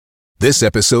This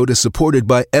episode is supported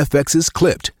by FX's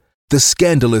Clipped, the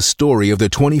scandalous story of the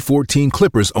 2014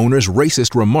 Clippers owner's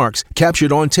racist remarks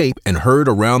captured on tape and heard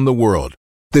around the world.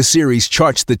 The series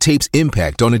charts the tape's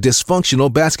impact on a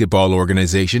dysfunctional basketball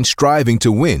organization striving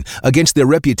to win against their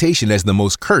reputation as the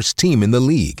most cursed team in the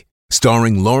league.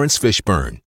 Starring Lawrence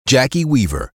Fishburne, Jackie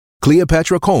Weaver,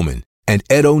 Cleopatra Coleman, and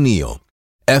Ed O'Neill.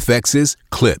 FX's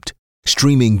Clipped,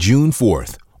 streaming June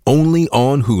 4th, only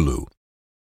on Hulu.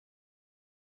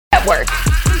 Network.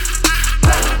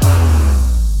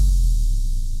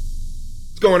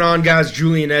 What's going on, guys?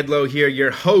 Julian Edlow here, your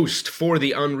host for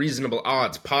the Unreasonable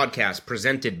Odds podcast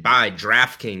presented by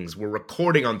DraftKings. We're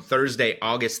recording on Thursday,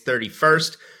 August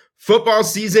 31st. Football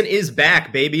season is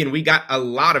back, baby, and we got a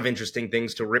lot of interesting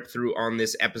things to rip through on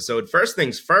this episode. First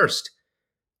things first,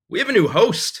 we have a new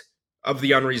host of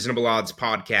the Unreasonable Odds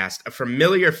podcast, a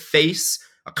familiar face,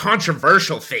 a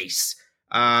controversial face,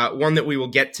 one that we will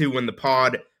get to when the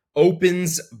pod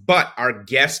opens. But our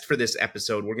guest for this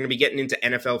episode, we're going to be getting into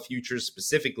NFL futures,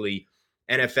 specifically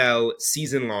NFL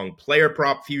season-long player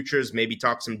prop futures, maybe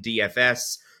talk some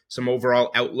DFS, some overall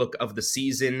outlook of the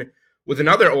season, with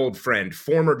another old friend,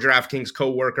 former DraftKings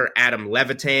co-worker Adam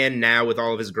Levitan, now with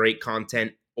all of his great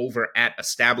content over at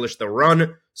Establish the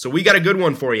Run. So we got a good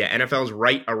one for you. NFL's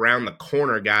right around the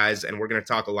corner, guys, and we're going to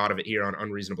talk a lot of it here on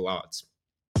Unreasonable Odds.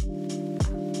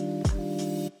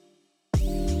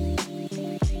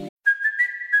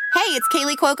 Hey, it's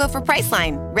Kaylee Cuoco for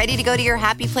Priceline. Ready to go to your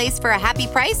happy place for a happy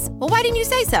price? Well, why didn't you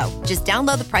say so? Just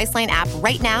download the Priceline app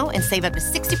right now and save up to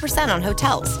 60% on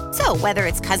hotels. So whether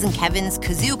it's Cousin Kevin's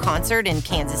Kazoo Concert in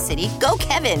Kansas City, go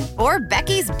Kevin, or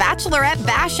Becky's Bachelorette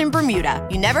Bash in Bermuda,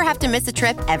 you never have to miss a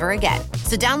trip ever again.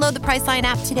 So download the Priceline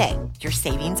app today. Your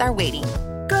savings are waiting.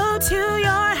 Go to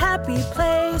your happy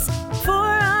place for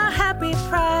a happy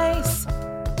price.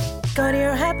 Go to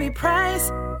your happy price,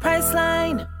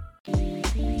 Priceline.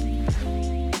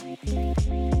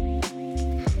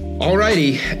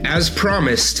 Alrighty, as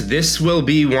promised, this will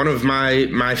be one of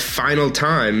my final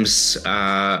times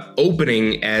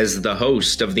opening as the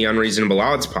host of the Unreasonable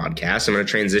Odds podcast. I'm going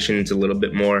to transition into a little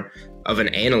bit more of an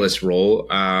analyst role.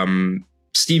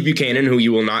 Steve Buchanan, who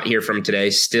you will not hear from today,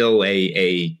 still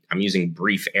I'm using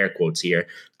brief air quotes here,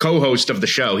 co-host of the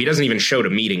show. He doesn't even show to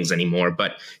meetings anymore,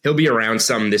 but he'll be around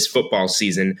some this football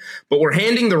season. But we're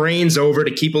handing the reins over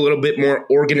to keep a little bit more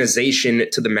organization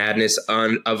to the madness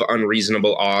of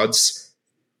Unreasonable Odds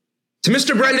to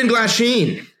Mr. Brendan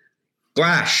Glasheen.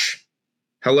 Glash,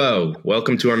 hello.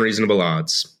 Welcome to Unreasonable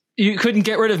Odds. You couldn't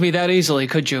get rid of me that easily,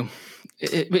 could you?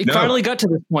 It finally got to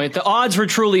this point. The odds were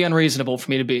truly unreasonable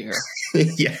for me to be here.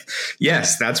 Yeah.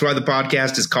 Yes, that's why the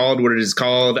podcast is called what it is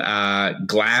called.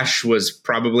 Glash was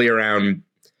probably around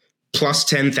plus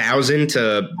 10,000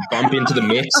 to bump into the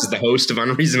mix as the host of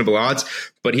Unreasonable Odds.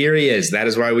 But here he is. That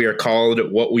is why we are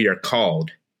called what we are called.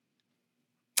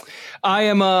 I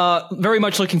am very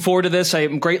much looking forward to this. I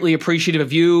am greatly appreciative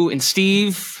of you and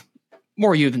Steve.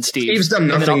 More you than Steve. Steve's done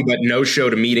nothing but no show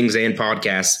to meetings and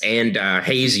podcasts and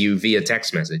haze you via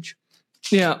text message.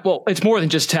 Yeah, well, it's more than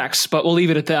just text, but we'll leave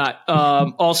it at that.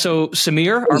 Also,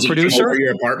 Samir, our producer. Over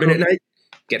your apartment at night?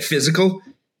 Get physical?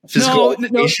 No,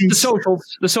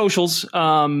 the socials.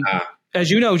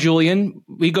 As you know, Julian,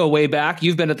 we go way back.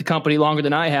 You've been at the company longer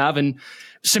than I have. And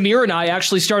Samir and I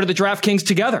actually started the DraftKings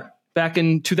together back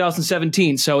in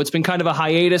 2017. So it's been kind of a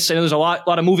hiatus. I know there's a lot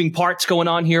of moving parts going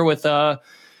on here with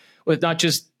not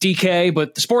just DK,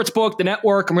 but the sports book, the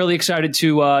network. I'm really excited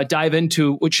to dive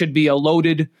into what should be a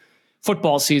loaded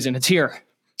football season. It's here.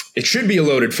 It should be a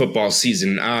loaded football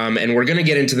season. And we're going to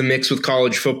get into the mix with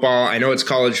college football. I know it's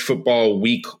college football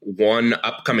week 1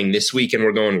 upcoming this week, and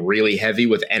we're going really heavy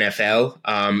with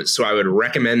NFL. So I would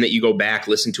recommend that you go back,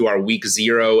 listen to our week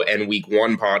 0 and week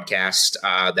 1 podcast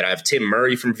that I have Tim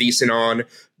Murray from VSiN on.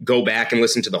 Go back and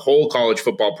listen to the whole college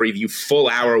football preview, full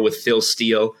hour with Phil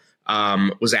Steele.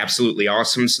 Was absolutely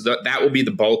awesome. So that will be the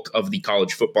bulk of the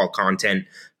college football content.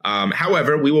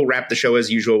 However, we will wrap the show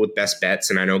as usual with best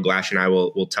bets, and I know Glash and I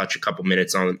will touch a couple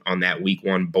minutes on that week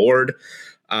 1 board.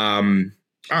 All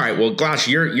right, well, Glash,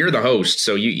 you're the host,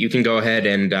 so you can go ahead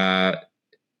and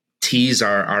tease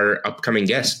our upcoming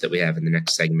guest that we have in the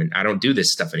next segment. I don't do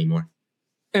this stuff anymore.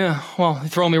 Yeah, well,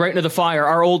 throw me right into the fire.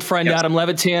 Our old friend, yes. Adam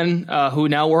Levitan, who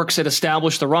now works at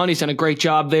Establish the Run. He's done a great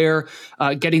job there,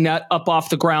 getting that up off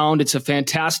the ground. It's a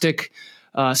fantastic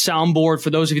soundboard. For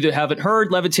those of you that haven't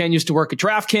heard, Levitan used to work at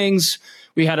DraftKings.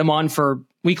 We had him on for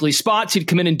weekly spots. He'd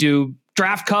come in and do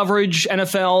draft coverage,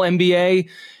 NFL, NBA.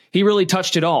 He really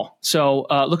touched it all. So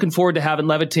looking forward to having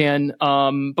Levitan.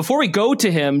 Before we go to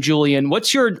him, Julian,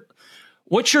 what's your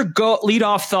What's your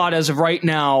leadoff thought as of right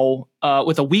now,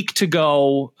 with a week to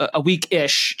go, a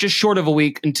week-ish, just short of a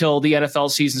week until the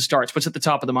NFL season starts? What's at the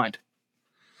top of the mind?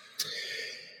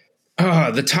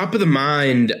 The top of the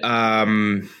mind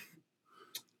can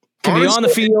be on the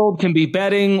field, can be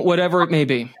betting, whatever it may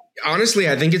be. Honestly,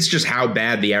 I think it's just how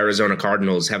bad the Arizona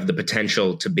Cardinals have the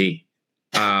potential to be.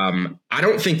 I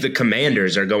don't think the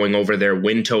Commanders are going over their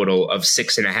win total of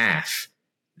 6.5.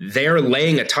 They're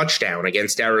laying a touchdown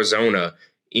against Arizona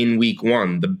in week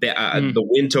 1. The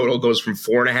win total goes from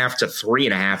 4.5 to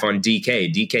 3.5 on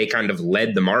DK. DK kind of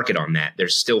led the market on that.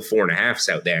 There's still 4.5s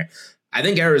out there. I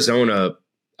think Arizona,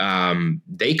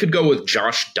 they could go with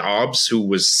Josh Dobbs, who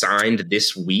was signed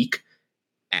this week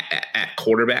at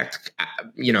quarterback. I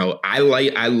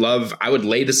would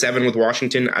lay the 7 with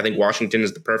Washington. I think Washington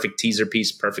is the perfect teaser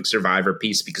piece, perfect survivor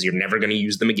piece, because you're never going to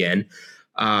use them again.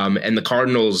 And the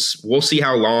Cardinals, we'll see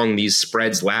how long these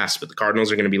spreads last, but the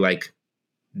Cardinals are going to be like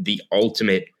the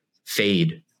ultimate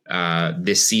fade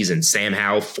this season. Sam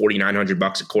Howell,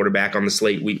 $4,900 at quarterback on the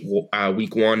slate week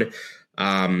 1.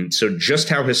 So just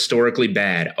how historically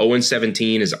bad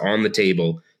 0-17 is on the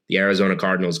table the Arizona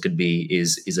Cardinals could be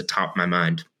is atop my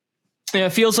mind. Yeah,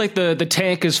 it feels like the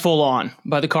tank is full on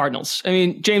by the Cardinals. I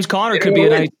mean, James Conner could be a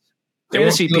nice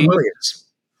fantasy piece.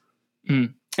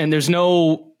 And there's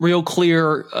no real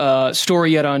clear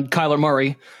story yet on Kyler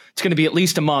Murray. It's going to be at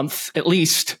least a month, until we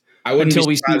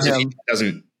see him. If he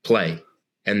doesn't play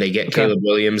and they get Caleb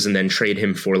Williams and then trade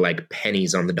him for like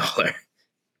pennies on the dollar.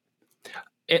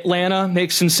 Atlanta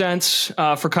makes some sense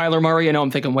for Kyler Murray. I know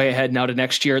I'm thinking way ahead now to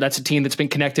next year. That's a team that's been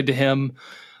connected to him.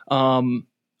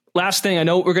 Last thing, I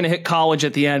know we're going to hit college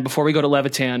at the end before we go to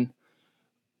Levitan.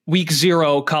 Week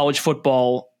 0 college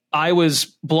football. I was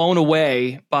blown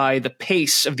away by the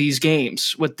pace of these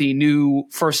games with the new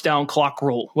first down clock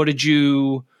rule. What did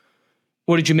you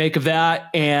make of that?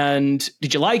 And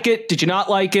did you like it? Did you not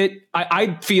like it?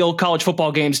 I feel college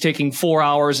football games taking 4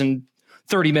 hours and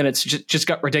 30 minutes just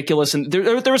got ridiculous. And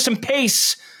there was some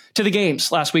pace to the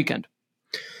games last weekend.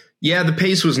 Yeah, the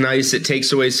pace was nice. It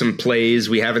takes away some plays.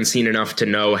 We haven't seen enough to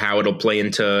know how it'll play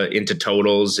into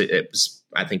totals. It was,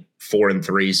 I think,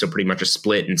 4-3, so pretty much a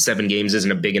split. And 7 games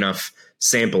isn't a big enough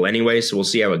sample anyway, so we'll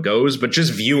see how it goes. But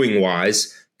just viewing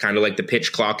wise, kind of like the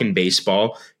pitch clock in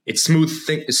baseball, it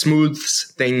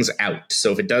smooths things out.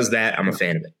 So if it does that, I'm a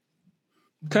fan of it.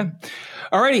 Okay.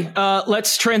 All righty.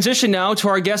 Let's transition now to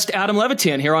our guest, Adam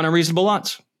Levitan, here on Unreasonable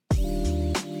Odds.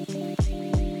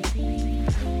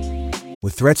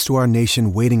 With threats to our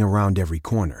nation waiting around every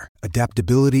corner,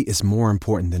 adaptability is more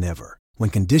important than ever.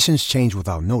 When conditions change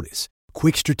without notice,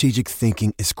 quick strategic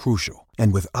thinking is crucial.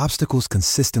 And with obstacles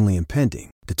consistently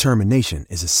impending, determination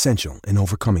is essential in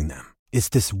overcoming them. It's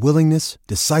this willingness,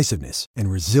 decisiveness,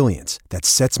 and resilience that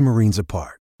sets Marines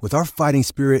apart. With our fighting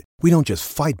spirit, we don't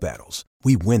just fight battles,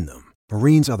 we win them.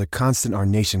 Marines are the constant our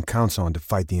nation counts on to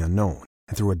fight the unknown.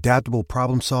 And through adaptable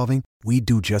problem solving, we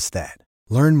do just that.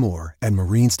 Learn more at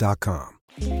marines.com.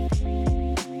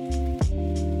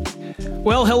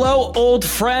 Well, hello, old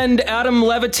friend Adam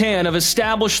Levitan of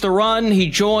Establish the Run. He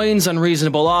joins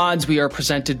Unreasonable Odds. We are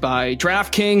presented by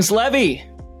DraftKings. Levy,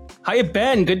 how you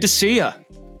been? Good to see you.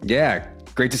 Yeah,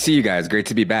 great to see you guys. Great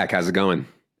to be back. How's it going?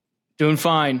 Doing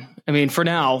fine. I mean, for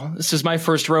now, this is my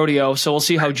first rodeo, so we'll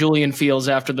see how Julian feels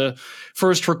after the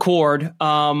first record.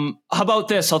 How about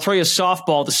this? I'll throw you a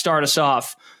softball to start us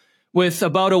off. With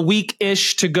about a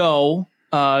week-ish to go,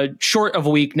 short of a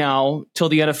week now, till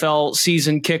the NFL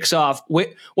season kicks off,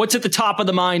 what's at the top of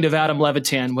the mind of Adam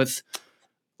Levitan with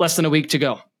less than a week to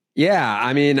go? Yeah,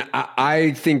 I mean,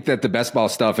 I think that the best ball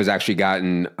stuff has actually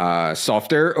gotten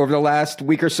softer over the last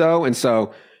week or so. And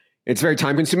so it's very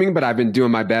time consuming, but I've been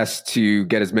doing my best to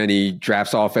get as many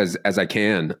drafts off as I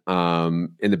can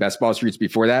in the best ball streets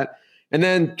before that. And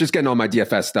then just getting all my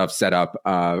DFS stuff set up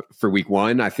for week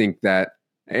 1. I think that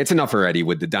it's enough already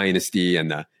with the dynasty and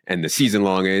the season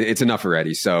long. It's enough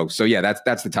already. So yeah,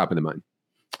 that's the top of the mind.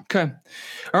 Okay.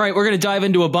 All right. We're going to dive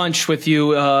into a bunch with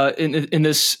you in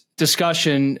this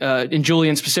discussion. In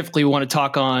Julian specifically, we want to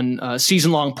talk on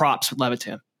season long props with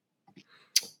Levitan.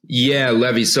 Yeah,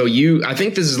 Levy. So I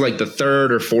think this is like the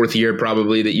 3rd or 4th year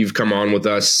probably that you've come on with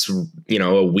us,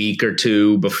 a week or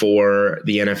 2 before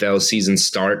the NFL season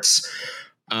starts.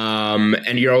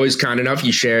 And you're always kind enough.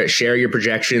 You share your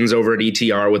projections over at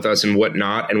ETR with us and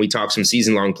whatnot. And we talk some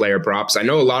season long player props. I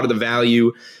know a lot of the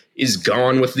value is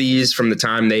gone with these from the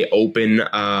time they open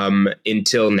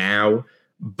until now.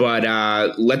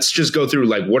 But let's just go through,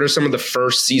 like, what are some of the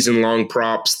first season long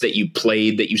props that you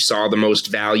played that you saw the most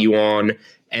value on?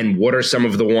 And what are some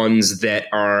of the ones that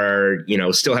are,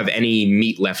 still have any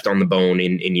meat left on the bone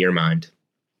in your mind?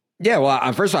 Yeah,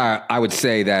 well, first of all, I would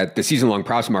say that the season-long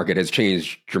props market has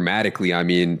changed dramatically. I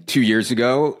mean, 2 years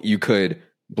ago, you could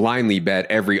blindly bet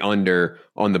every under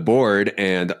on the board.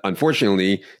 And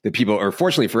unfortunately,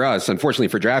 fortunately for us, unfortunately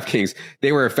for DraftKings,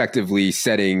 they were effectively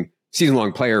setting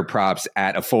season-long player props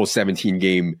at a full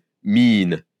 17-game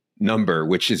mean number,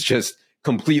 which is just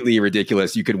completely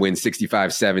ridiculous. You could win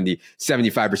 65, 70,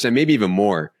 75%, maybe even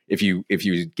more if you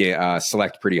get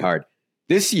select pretty hard.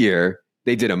 This year,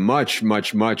 they did a much,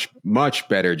 much, much, much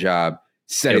better job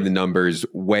setting the numbers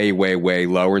way, way, way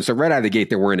lower. And so right out of the gate,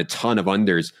 there weren't a ton of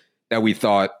unders that we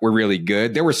thought were really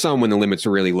good. There were some when the limits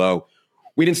were really low.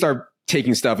 We didn't start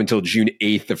taking stuff until June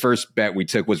 8th. The first bet we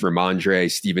took was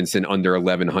Ramondre Stevenson under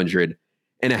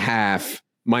 1,100.5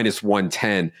 minus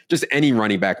 110. Just any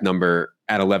running back number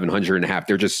at 1,100.5.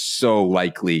 They're just so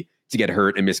likely to get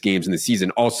hurt and miss games in the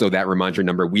season. Also, that Ramondre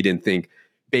number, we didn't think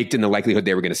baked in the likelihood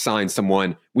they were going to sign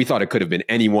someone. We thought it could have been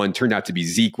anyone. Turned out to be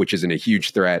Zeke, which isn't a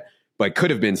huge threat, but could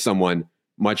have been someone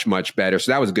much, much better.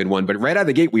 So that was a good one. But right out of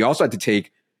the gate, we also had to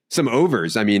take some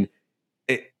overs. I mean,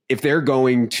 if they're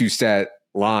going to set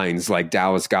lines like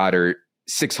Dallas Goedert,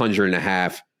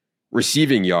 600.5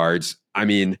 receiving yards, I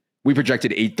mean, we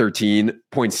projected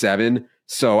 813.7.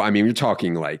 So, I mean, you're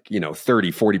talking like,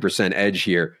 30, 40% edge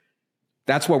here.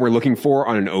 That's what we're looking for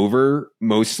on an over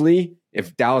mostly.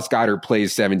 If Dallas Goedert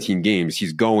plays 17 games,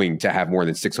 he's going to have more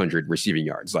than 600 receiving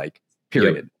yards, like,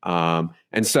 period. Yep.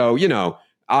 And so,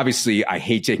 obviously I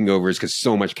hate taking overs because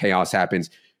so much chaos happens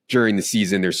during the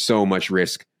season. There's so much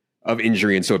risk of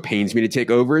injury. And so it pains me to take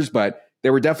overs, but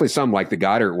there were definitely some like the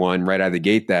Goddard one right out of the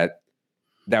gate that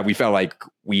we felt like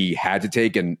we had to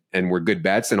take and were good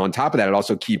bets. And on top of that, it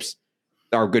also keeps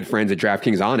our good friends at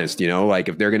DraftKings honest, like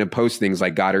if they're going to post things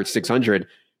like Goddard 600,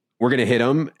 we're going to hit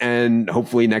them. And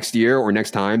hopefully next year or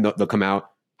next time they'll come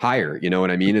out higher. You know what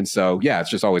I mean? And so, yeah, it's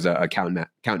just always a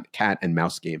cat and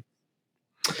mouse game.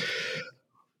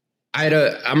 I'm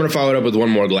going to follow it up with one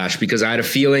more, Glash, because I had a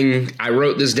feeling, I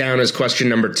wrote this down as question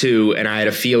number 2, and I had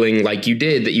a feeling like you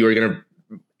did that you were going to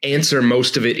answer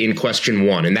most of it in question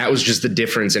 1. And that was just the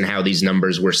difference in how these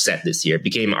numbers were set this year. It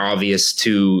became obvious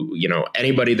to,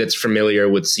 anybody that's familiar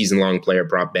with season-long player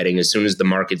prop betting. As soon as the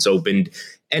markets opened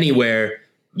anywhere,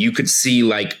 you could see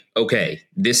like, okay,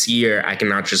 this year I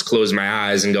cannot just close my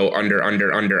eyes and go under on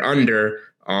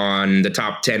the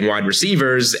top 10 wide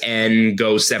receivers and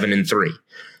go 7-3.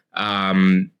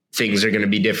 Things are going to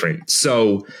be different.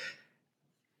 So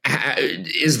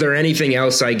is there anything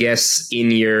else, I guess,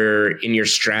 in your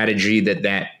strategy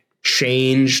that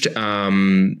changed?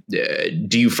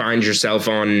 Do you find yourself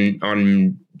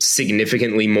on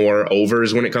significantly more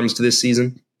overs when it comes to this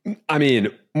season? I mean,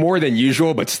 more than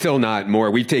usual, but still not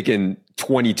more. We've taken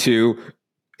 22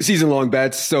 season-long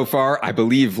bets so far. I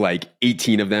believe like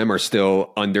 18 of them are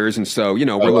still unders. And so,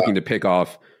 we're looking to pick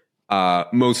off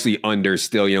mostly unders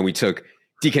still. We took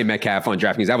DK Metcalf on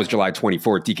DraftKings. That was July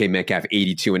 24th. DK Metcalf,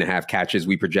 82.5 catches.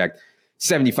 We project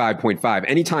 75.5.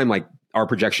 Anytime like our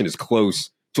projection is close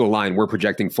to a line, we're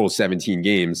projecting full 17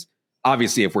 games.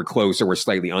 Obviously, if we're close or we're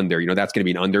slightly under, that's going to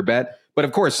be an under bet. But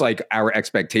of course, like our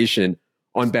expectation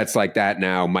on bets like that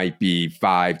now might be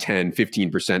 5, 10,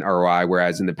 15% ROI.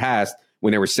 Whereas in the past,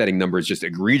 when they were setting numbers just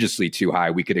egregiously too high,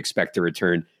 we could expect to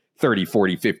return 30,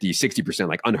 40, 50, 60%,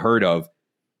 like unheard of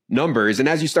numbers. And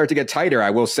as you start to get tighter, I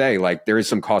will say, like, there is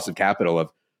some cost of capital of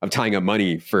tying up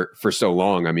money for so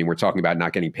long. I mean, we're talking about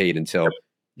not getting paid until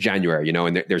January,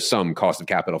 and there's some cost of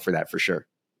capital for that for sure.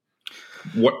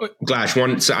 What, Glash?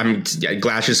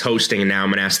 Glash is hosting, and now I'm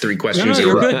going to ask 3 questions. No,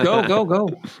 you're good. Go.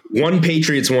 One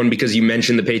Patriots one, because you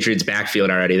mentioned the Patriots backfield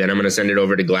already. Then I'm going to send it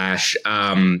over to Glash.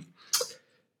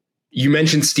 You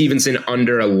mentioned Stevenson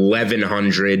under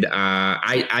 1,100.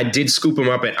 I did scoop him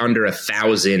up at under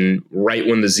 1,000 right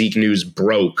when the Zeke news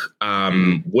broke.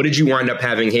 What did you wind up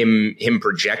having him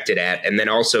projected at? And then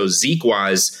also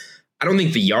Zeke-wise, I don't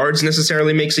think the yards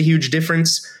necessarily makes a huge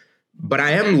difference, but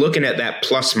I am looking at that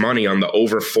plus money on the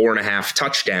over 4.5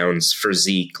 touchdowns for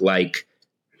Zeke. Like,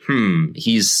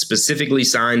 he's specifically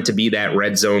signed to be that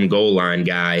red zone goal line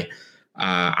guy,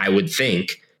 I would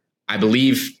think. I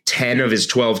believe 10 of his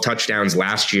 12 touchdowns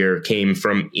last year came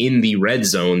from in the red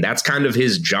zone. That's kind of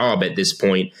his job at this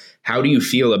point. How do you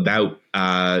feel about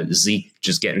Zeke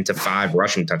just getting to 5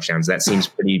 rushing touchdowns? That seems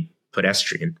pretty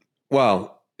pedestrian.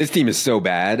 Well, this team is so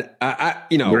bad.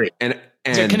 Great. And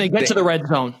so can they get to the red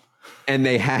zone? And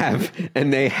they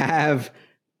have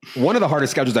one of the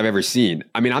hardest schedules I've ever seen.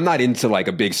 I mean, I'm not into like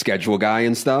a big schedule guy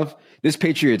and stuff. This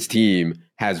Patriots team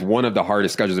has one of the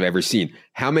hardest schedules I've ever seen.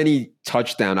 How many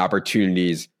touchdown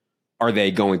opportunities are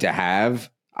they going to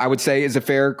have? I would say is a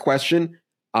fair question.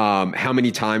 How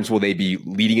many times will they be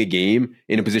leading a game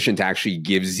in a position to actually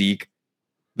give Zeke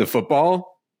the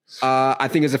football? I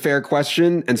think is a fair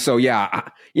question. And so,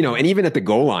 and even at the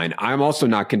goal line, I'm also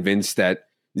not convinced that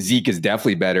Zeke is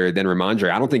definitely better than Ramondre.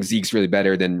 I don't think Zeke's really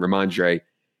better than Ramondre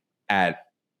at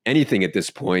anything at this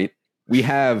point. We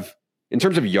have, in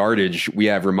terms of yardage, we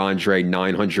have Ramondre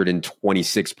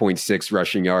 926.6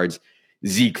 rushing yards,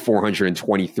 Zeke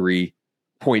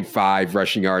 423.5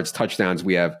 rushing yards. Touchdowns,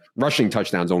 we have rushing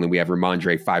touchdowns only. We have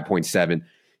Ramondre 5.7,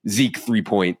 Zeke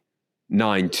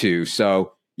 3.92.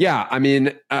 So, yeah, I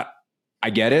mean, I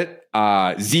get it.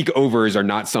 Zeke overs are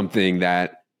not something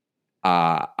that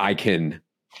I can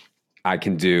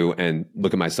do and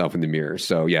look at myself in the mirror.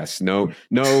 So yes, no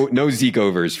Zeke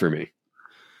overs for me.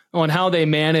 On how they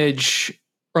manage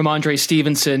Ramondre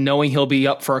Stevenson, knowing he'll be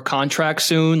up for a contract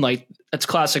soon, like that's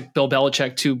classic Bill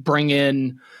Belichick to bring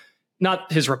in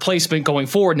not his replacement going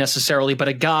forward necessarily, but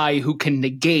a guy who can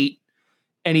negate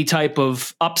any type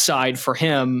of upside for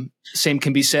him. Same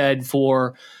can be said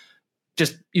for,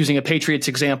 just using a Patriots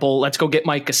example, let's go get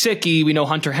Mike Gesicki. We know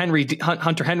Hunter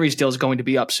Henry's deal is going to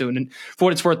be up soon. And for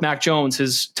what it's worth, Mac Jones,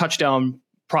 his touchdown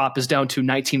prop is down to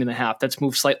 19.5. That's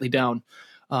moved slightly down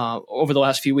over the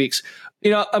last few weeks.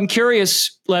 I'm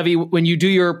curious, Levy, when you do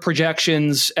your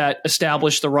projections at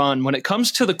Establish the Run, when it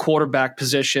comes to the quarterback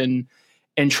position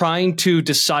and trying to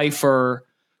decipher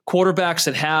quarterbacks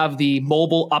that have the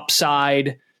mobile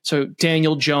upside, so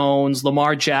Daniel Jones,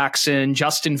 Lamar Jackson,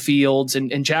 Justin Fields,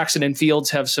 and Jackson and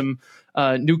Fields have some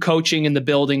new coaching in the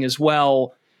building as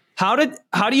well. How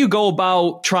do you go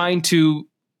about trying to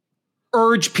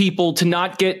urge people to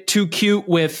not get too cute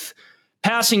with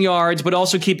passing yards, but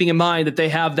also keeping in mind that they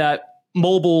have that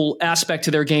mobile aspect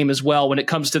to their game as well when it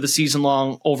comes to the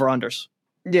season-long over-unders?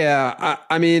 Yeah,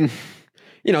 I mean,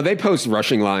 they post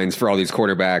rushing lines for all these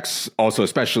quarterbacks, also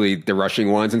especially the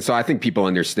rushing ones. And so I think people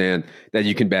understand that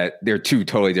you can bet they're two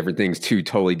totally different things, two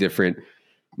totally different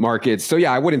markets. So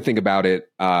yeah, I wouldn't think about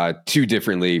it too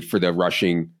differently for the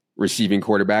rushing receiving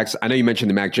quarterbacks. I know you mentioned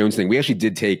the Mac Jones thing. We actually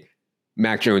did take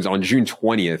Mac Jones on June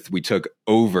 20th. We took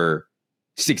over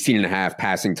 16.5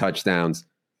 passing touchdowns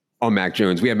on Mac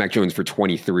Jones. We have Mac Jones for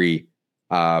 23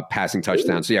 passing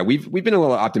touchdowns. So yeah, we've been a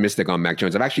little optimistic on Mac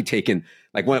Jones. I've actually taken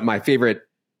like one of my favorite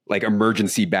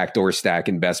emergency backdoor stack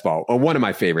in best ball. Or one of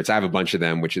my favorites. I have a bunch of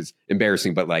them, which is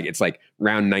embarrassing, but it's like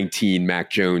round 19 Mac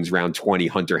Jones, round 20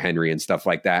 Hunter Henry and stuff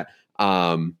like that.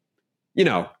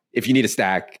 If you need a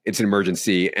stack, it's an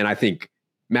emergency. And I think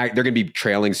they're going to be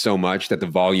trailing so much that the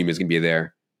volume is going to be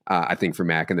there, I think, for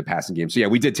Mac in the passing game. So yeah,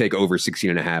 we did take over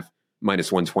 16.5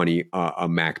 minus 120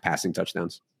 Mac passing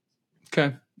touchdowns.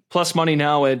 Okay. Plus money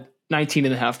now at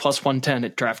 19.5, plus 110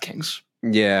 at DraftKings.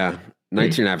 Yeah.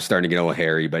 19.5 is starting to get a little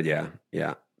hairy, but yeah.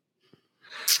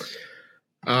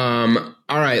 All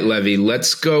right, Levy,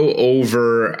 let's go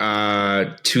over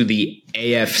to the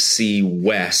AFC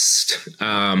West.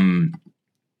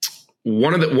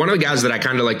 One of the guys that I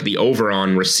kind of liked the over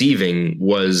on receiving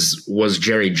was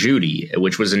Jerry Jeudy,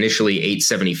 which was initially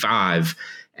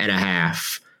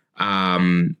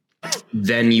 875.5.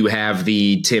 Then you have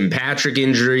the Tim Patrick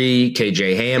injury,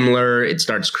 KJ Hamler. It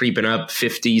starts creeping up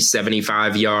 50,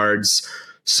 75 yards.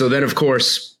 So then, of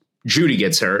course, Jeudy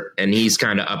gets hurt, and he's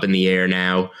kind of up in the air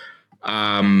now.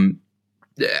 How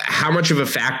much of a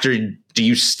factor do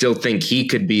you still think he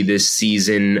could be this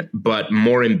season? But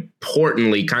more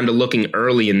importantly, kind of looking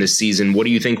early in this season, what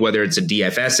do you think, whether it's a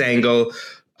DFS angle,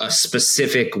 a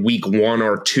specific week 1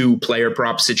 or 2 player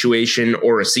prop situation,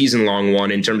 or a season long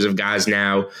one in terms of guys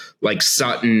now like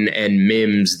Sutton and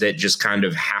Mims that just kind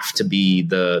of have to be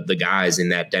the guys in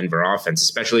that Denver offense,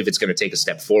 especially if it's going to take a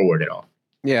step forward at all?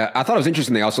 Yeah, I thought it was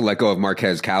interesting. They also let go of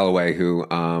Marquez Callaway, who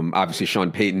obviously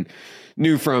Sean Payton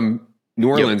knew from New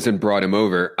Orleans and brought him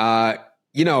over. I've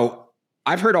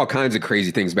heard all kinds of crazy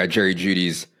things about Jerry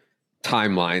Jeudy's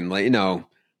timeline.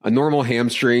 A normal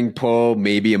hamstring pull,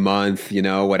 maybe a month,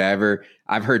 whatever.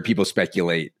 I've heard people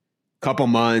speculate. Couple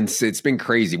months. It's been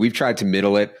crazy. We've tried to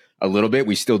middle it a little bit.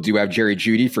 We still do have Jerry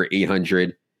Jeudy for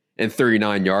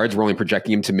 839 yards. We're only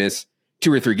projecting him to miss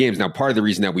 2 or 3 games. Now, part of the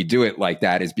reason that we do it like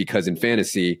that is because in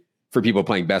fantasy, for people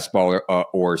playing best ball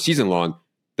or season long,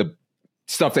 the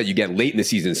stuff that you get late in the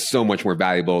season is so much more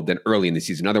valuable than early in the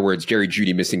season. In other words, Jerry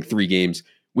Jeudy missing 3 games,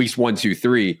 weeks 1, 2,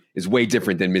 3 is way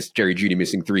different than Jerry Jeudy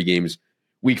missing 3 games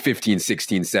week 15,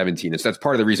 16, 17. And so that's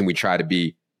part of the reason we try to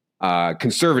be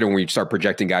conservative when we start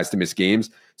projecting guys to miss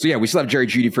games. So yeah, we still have Jerry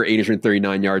Jeudy for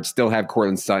 839 yards, still have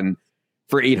Cortland Sutton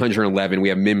for 811. We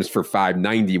have Mims for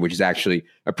 590, which is actually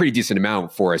a pretty decent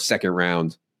amount for a second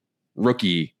round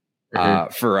rookie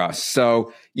for us.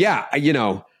 So yeah,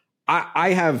 I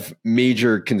have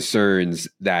major concerns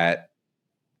that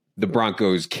the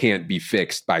Broncos can't be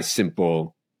fixed by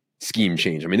simple scheme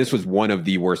change. I mean, this was one of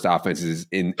the worst offenses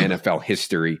in NFL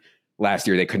history last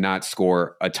year. They could not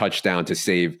score a touchdown to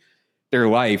save their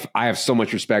life. I have so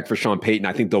much respect for Sean Payton.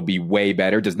 I think they'll be way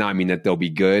better. Does not mean that they'll be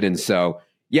good. And so,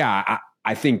 yeah,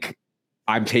 I think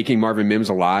I'm taking Marvin Mims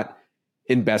a lot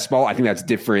in best ball. I think that's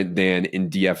different than in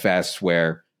DFS,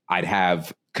 where I'd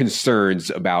have concerns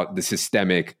about the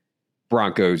systemic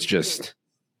Broncos just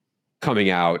coming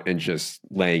out and just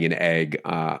laying an egg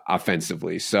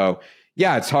offensively. So,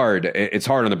 yeah, it's hard. It's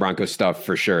hard on the Broncos stuff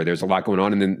for sure. There's a lot going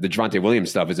on, and then the Javonte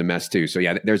Williams stuff is a mess too. So,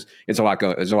 yeah, there's a lot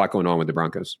going on with the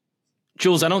Broncos.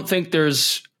 Jules, I don't think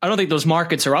those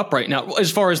markets are up right now.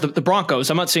 As far as the Broncos,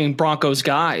 I'm not seeing Broncos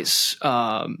guys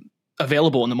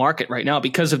available in the market right now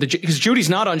because Judy's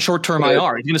not on short-term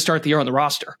IR. He's going to start the year on the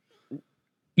roster.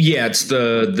 Yeah, it's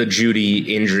the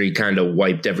Judy injury kind of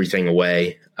wiped everything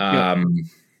away.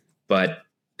 But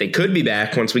they could be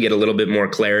back once we get a little bit more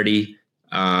clarity.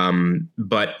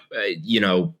 But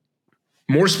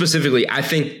more specifically, I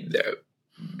think,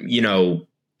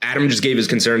 Adam just gave his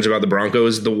concerns about the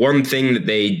Broncos. The one thing that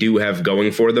they do have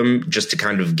going for them, just to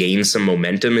kind of gain some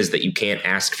momentum, is that you can't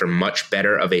ask for much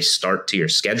better of a start to your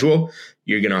schedule.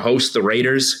 You're going to host the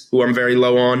Raiders, who I'm very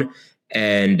low on,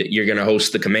 and you're going to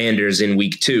host the Commanders in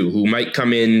week 2, who might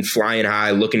come in flying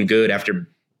high, looking good after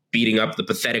beating up the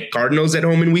pathetic Cardinals at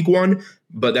home in week 1.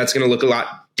 But that's going to look a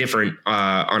lot different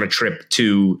on a trip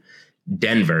to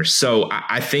Denver. So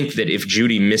I think that if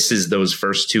Judy misses those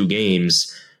first 2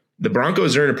 games, the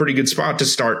Broncos are in a pretty good spot to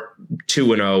start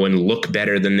 2-0 and look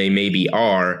better than they maybe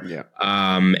are. Yeah.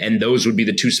 And those would be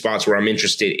the 2 spots where I'm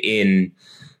interested in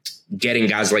getting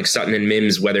guys like Sutton and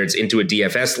Mims, whether it's into a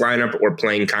DFS lineup or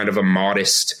playing kind of a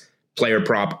modest player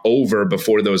prop over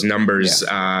before those numbers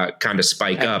kind of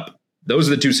spike up. Those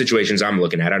are the 2 situations I'm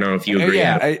looking at. I don't know if you agree.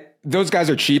 Yeah, those guys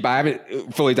are cheap. I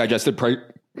haven't fully digested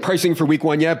pricing for week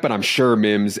 1 yet, but I'm sure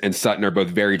Mims and Sutton are both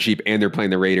very cheap, and they're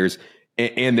playing the Raiders,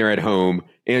 and they're at home,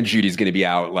 and Judy's going to be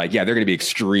out. Like, yeah, they're going to be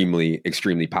extremely,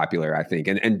 extremely popular, I think.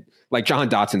 And like Jahan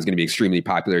Dotson's going to be extremely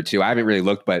popular too. I haven't really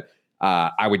looked, but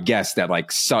I would guess that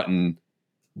like Sutton,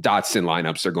 Dotson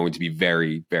lineups are going to be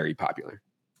very, very popular.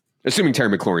 Assuming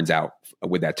Terry McLaurin's out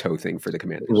with that toe thing for the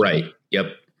Commanders. Right. Yep.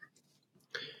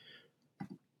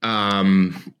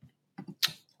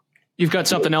 You've got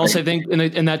something else, I think,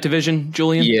 in that division,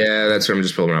 Julian? Yeah, that's what I'm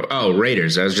just pulling up. Oh,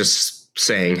 Raiders. I was just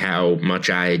saying how much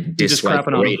I dislike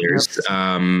the Raiders. Yep.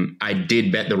 I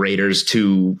did bet the Raiders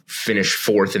to finish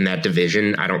 4th in that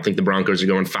division. I don't think the Broncos are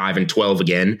going 5-12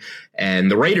 again. And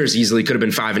the Raiders easily could have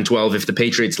been 5-12 if the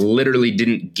Patriots literally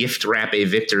didn't gift wrap a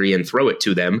victory and throw it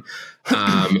to them.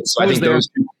 So I think those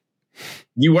two.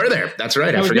 You were there. That's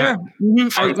right. I forgot.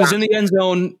 Mm-hmm. I was in the end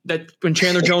zone when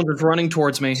Chandler Jones was running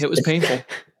towards me. It was painful.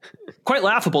 Quite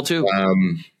laughable too.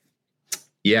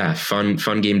 Yeah, fun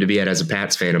game to be at as a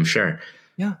Pats fan, I'm sure.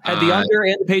 Yeah, had the under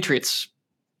and the Patriots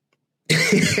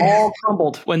all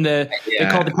crumbled when they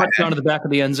called the touchdown to the back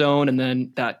of the end zone, and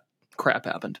then that crap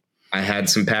happened. I had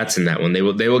some Pats in that one. They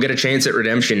will get a chance at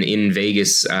redemption in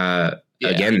Vegas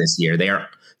again this year.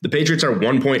 The Patriots are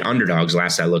 1-point underdogs.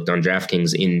 Last I looked on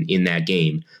DraftKings in that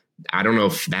game. I don't know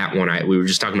if that one. We were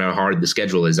just talking about how hard the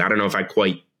schedule is. I don't know if I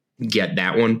quite get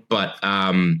that one, but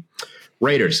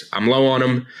Raiders, I'm low on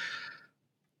them.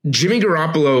 Jimmy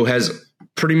Garoppolo has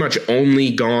pretty much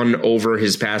only gone over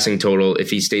his passing total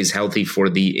if he stays healthy for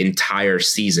the entire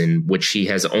season, which he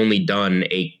has only done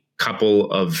a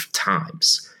couple of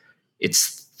times.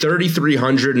 It's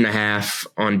 3,300.5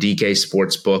 on DK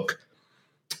Sportsbook.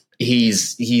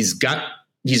 He's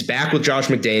back with Josh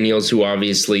McDaniels, who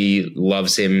obviously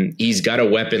loves him. He's got a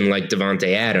weapon like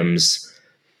Davante Adams.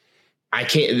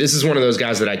 This is one of those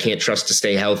guys that I can't trust to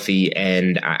stay healthy,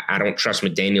 and I don't trust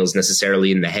McDaniels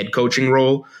necessarily in the head coaching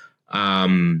role.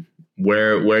 Where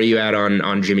are you at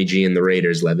on Jimmy G and the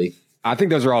Raiders, Levy? I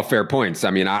think those are all fair points. I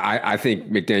mean, I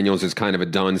think McDaniels is kind of a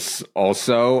dunce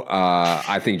also.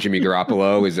 I think Jimmy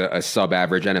Garoppolo is a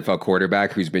sub-average NFL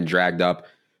quarterback who's been dragged up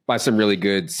by some really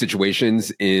good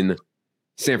situations in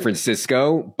San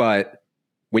Francisco, but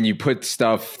when you put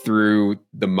stuff through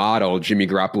the model, Jimmy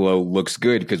Garoppolo looks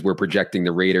good because we're projecting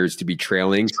the Raiders to be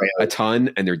trailing a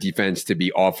ton and their defense to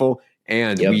be awful.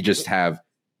 And we just have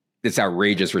this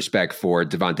outrageous respect for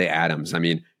Davante Adams. I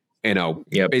mean,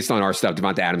 based on our stuff,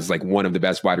 Davante Adams is like one of the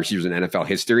best wide receivers in NFL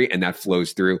history, and that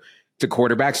flows through to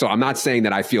quarterback. So I'm not saying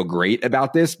that I feel great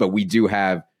about this, but we do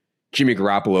have Jimmy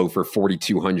Garoppolo for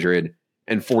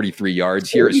 4,243 yards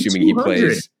here,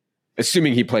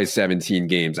 assuming he plays 17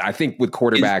 games. I think with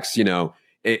quarterbacks,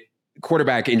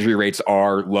 quarterback injury rates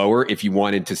are lower. If you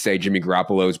wanted to say Jimmy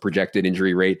Garoppolo's projected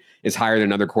injury rate is higher than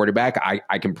another quarterback,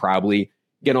 I can probably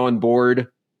get on board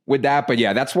with that. But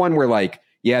yeah, that's one where like,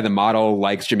 yeah, the model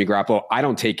likes Jimmy Garoppolo. I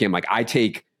don't take him. Like I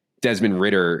take Desmond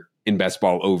Ridder in best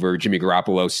ball over Jimmy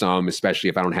Garoppolo some, especially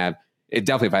if I don't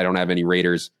have any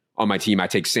Raiders on my team. I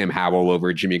take Sam Howell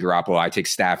over Jimmy Garoppolo. I take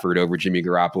Stafford over Jimmy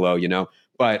Garoppolo,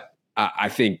 but I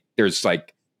think there's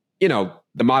like,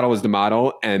 the model is the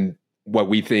model, and what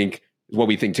we think too.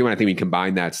 And I think we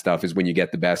combine that stuff is when you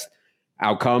get the best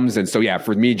outcomes. And so, yeah,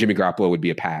 for me, Jimmy Garoppolo would be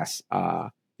a pass. I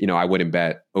wouldn't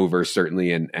bet over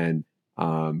certainly. And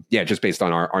just based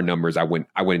on our numbers, I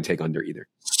wouldn't take under either.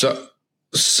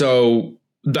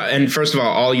 And first of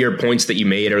all your points that you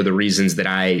made are the reasons that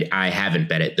I haven't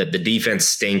bet it, that the defense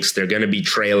stinks. They're going to be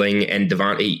trailing, and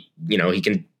Devontae, he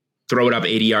can throw it up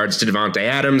 80 yards to Devontae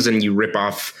Adams, and you rip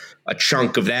off a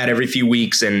chunk of that every few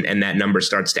weeks, and that number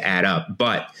starts to add up.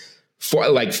 But for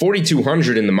like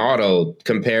 4,200 in the model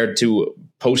compared to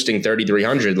posting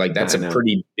 3,300, like that's a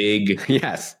pretty big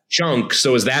chunk.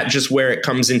 So is that just where it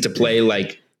comes into play?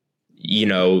 Like,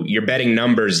 you're betting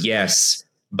numbers, yes,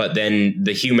 but then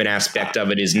the human aspect of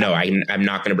it is no, I'm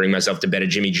not going to bring myself to bet a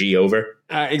Jimmy G over.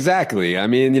 Exactly. I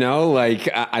mean,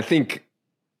 I think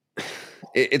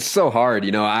it's so hard.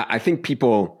 I think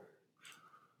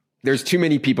there's too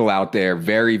many people out there,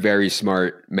 very, very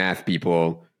smart math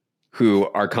people, who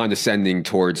are condescending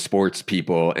towards sports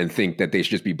people and think that they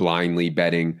should just be blindly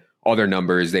betting all their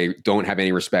numbers. They don't have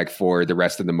any respect for the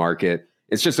rest of the market.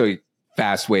 It's just a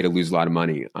fast way to lose a lot of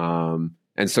money. And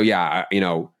so, yeah,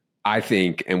 I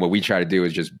think, and what we try to do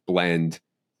is just blend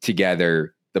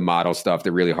together the model stuff,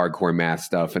 the really hardcore math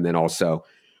stuff, and then also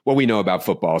what we know about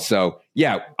football. So,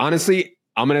 yeah, honestly,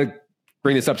 I'm going to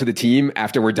bring this up to the team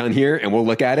after we're done here, and we'll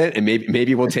look at it, and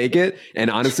maybe we'll take it. And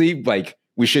honestly, like,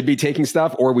 we should be taking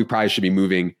stuff, or we probably should be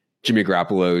moving Jimmy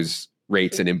Garoppolo's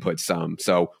rates and input some.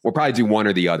 So we'll probably do one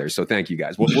or the other. So thank you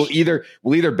guys. We'll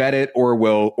either bet it, or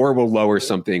we'll lower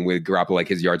something with Garoppolo, like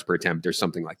his yards per attempt or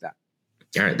something like that.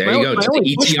 All right, there you go.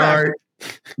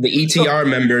 The ETR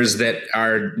members that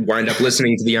are wind up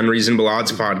listening to the Unreasonable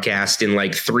Odds podcast in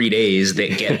like 3 days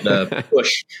that get the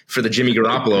push for the Jimmy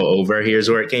Garoppolo over. Here's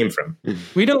where it came from.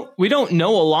 We don't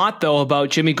know a lot though about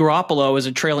Jimmy Garoppolo as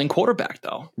a trailing quarterback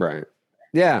though. Right.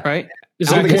 Yeah. Right. Is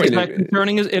that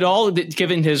concerning at all,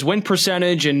 given his win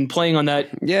percentage and playing on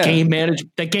that game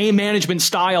management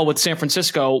style with San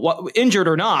Francisco, injured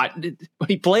or not, when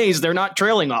he plays, they're not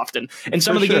trailing often. And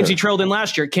some of the games he trailed in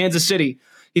last year, Kansas City,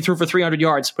 he threw for 300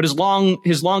 yards, but his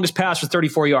longest pass was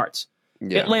 34 yards.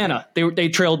 Yeah. Atlanta, they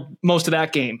trailed most of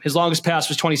that game. His longest pass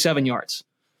was 27 yards.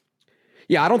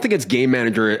 Yeah, I don't think it's game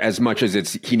manager as much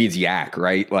as he needs yak,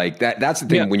 right? Like that's the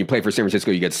thing. Yeah. When you play for San Francisco,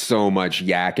 you get so much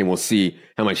yak, and we'll see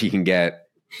how much he can get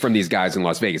from these guys in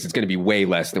Las Vegas. It's going to be way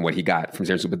less than what he got from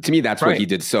San Francisco. But to me, that's what he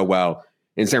did so well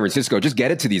in San Francisco. Just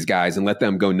get it to these guys and let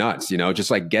them go nuts,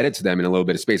 just like get it to them in a little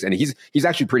bit of space. And he's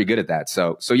actually pretty good at that.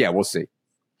 So yeah, we'll see.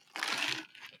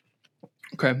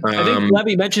 Okay. I think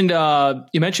Levy mentioned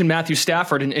you mentioned Matthew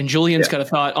Stafford, and Julian's got a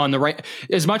thought on the right.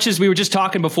 As much as we were just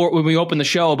talking before when we opened the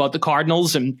show about the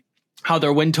Cardinals and how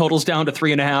their win total's down to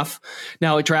 3.5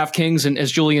 now at DraftKings, and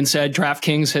as Julian said,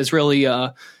 DraftKings has really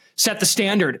set the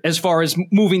standard as far as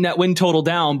moving that win total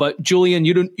down. But Julian,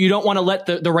 you don't want to let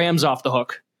the Rams off the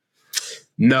hook.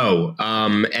 No.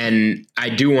 And I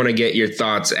do want to get your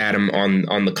thoughts, Adam,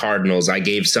 on the Cardinals. I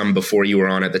gave some before you were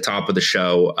on at the top of the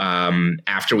show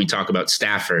after we talk about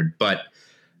Stafford. But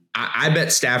I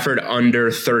bet Stafford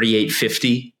under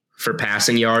 38.50 for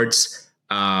passing yards.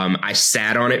 I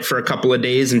sat on it for a couple of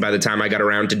days, and by the time I got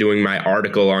around to doing my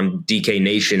article on DK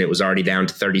Nation, it was already down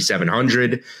to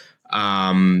 3,700.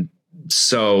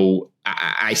 So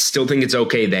I still think it's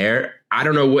okay there. I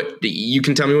don't know what you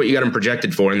can tell me what you got him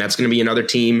projected for, and that's going to be another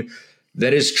team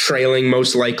that is trailing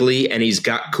most likely, and he's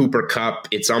got Cooper Kupp.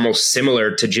 It's almost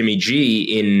similar to Jimmy G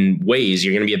in ways.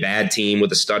 You're going to be a bad team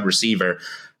with a stud receiver.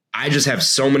 I just have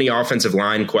so many offensive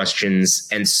line questions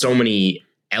and so many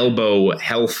elbow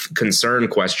health concern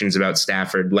questions about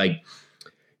Stafford. Like,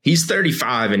 he's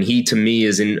 35, and he, to me,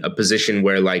 is in a position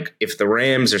where, like, if the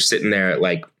Rams are sitting there at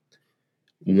like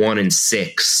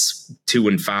 1-6,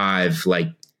 2-5, like,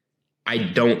 I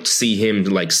don't see him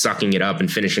like sucking it up and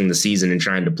finishing the season and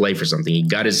trying to play for something. He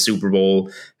got his Super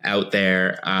Bowl out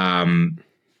there.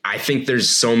 I think there's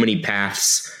so many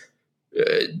paths,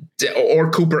 or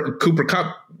Cooper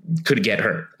Kupp could get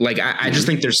hurt. Like, I just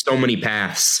think there's so many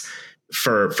paths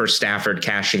for Stafford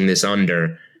cashing this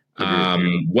under.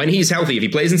 When he's healthy, if he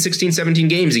plays in 16, 17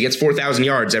 games, he gets 4,000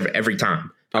 yards every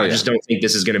time. I just don't think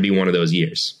this is going to be one of those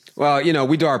years. Well,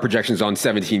 we do our projections on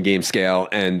 17 game scale,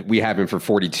 and we have him for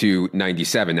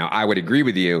 42.97. Now, I would agree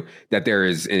with you that there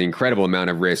is an incredible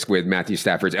amount of risk with Matthew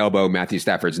Stafford's elbow, Matthew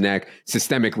Stafford's neck,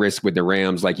 systemic risk with the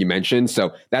Rams, like you mentioned.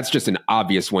 So that's just an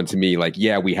obvious one to me. Like,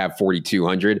 yeah, we have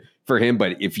 4,200 for him,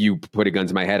 but if you put a gun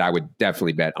to my head, I would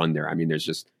definitely bet under. I mean, it's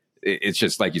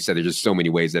just like you said, there's just so many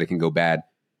ways that it can go bad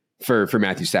for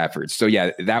Matthew Stafford. So yeah,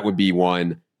 that would be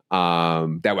one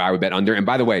that I would bet under. And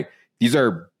by the way, these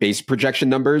are base projection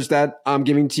numbers that I'm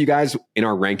giving to you guys. In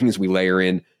our rankings, we layer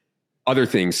in other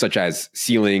things such as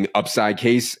ceiling, upside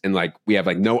case, and we have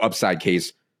no upside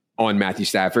case on Matthew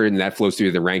Stafford, and that flows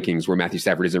through the rankings where Matthew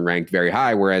Stafford isn't ranked very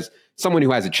high. Whereas someone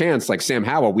who has a chance like Sam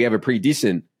Howell, we have a pretty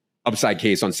decent upside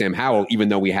case on Sam Howell, even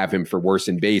though we have him for worse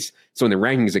in base. So in the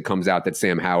rankings, it comes out that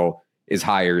Sam Howell is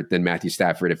higher than Matthew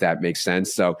Stafford, if that makes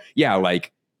sense. So yeah,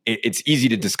 it's easy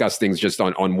to discuss things just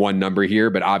on one number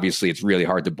here, but obviously it's really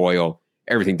hard to boil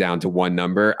everything down to one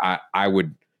number. I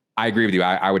agree with you.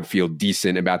 I would feel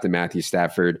decent about the Matthew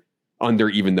Stafford under,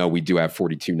 even though we do have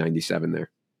 42.97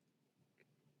 there.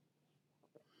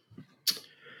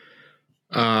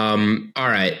 All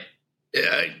right.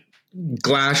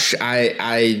 Glash,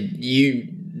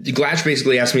 Glash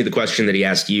basically asked me the question that he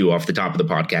asked you off the top of the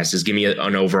podcast, is give me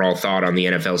an overall thought on the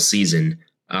NFL season.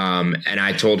 And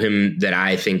I told him that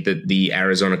I think that the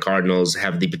Arizona Cardinals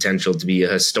have the potential to be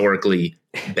a historically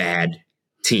bad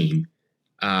team.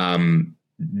 The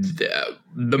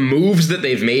moves that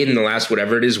they've made in the last,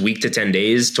 whatever it is, week to 10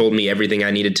 days told me everything I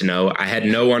needed to know. I had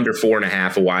no under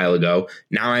 4.5 a while ago.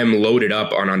 Now I am loaded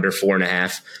up on under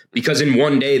 4.5 because in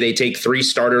one day they take 3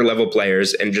 starter level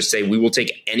players and just say, we will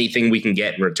take anything we can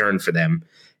get in return for them.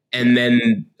 And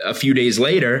then a few days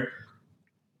later,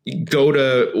 go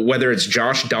to whether it's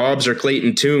Josh Dobbs or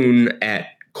Clayton Tune at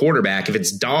quarterback. If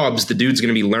it's Dobbs, the dude's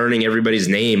going to be learning everybody's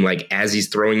name as he's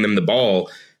throwing them the ball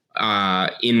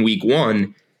in week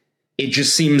 1. It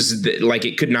just seems like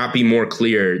it could not be more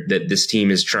clear that this team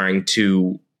is trying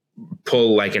to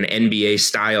pull an NBA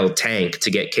style tank to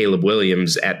get Caleb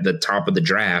Williams at the top of the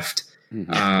draft.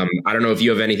 Mm-hmm. I don't know if you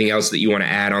have anything else that you want to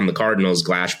add on the Cardinals,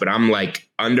 Glash, but I'm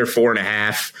under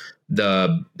 4.5.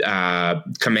 The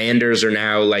Commanders are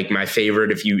now my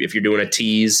favorite. If you're doing a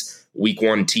tease, week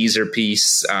 1 teaser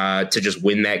piece to just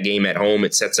win that game at home,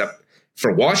 it sets up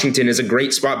for Washington is a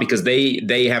great spot because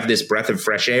they have this breath of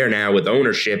fresh air now with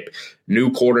ownership,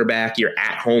 new quarterback. You're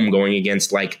at home going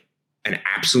against an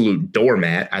absolute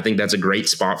doormat. I think that's a great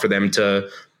spot for them to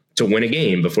win a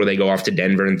game before they go off to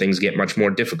Denver and things get much more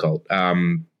difficult.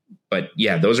 But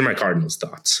yeah, those are my Cardinals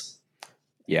thoughts.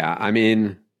 Yeah, I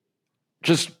mean,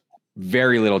 just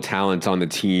very little talent on the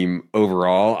team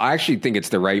overall. I actually think it's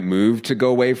the right move to go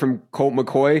away from Colt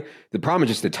McCoy. The problem is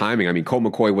just the timing. I mean, Colt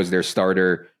McCoy was their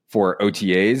starter for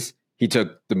OTAs. He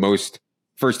took the most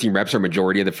first team reps, or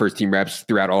majority of the first team reps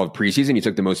throughout all of preseason. He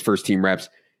took the most first team reps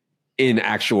in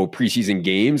actual preseason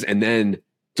games. And then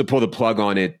to pull the plug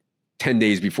on it 10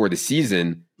 days before the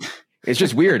season, it's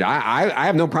just weird. I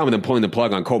have no problem with them pulling the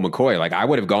plug on Colt McCoy. I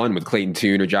would have gone with Clayton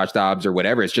Tune or Josh Dobbs or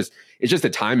whatever. It's just the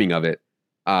timing of it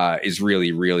is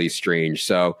really, really strange.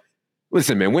 So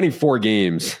listen, man, winning 4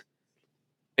 games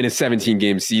in a 17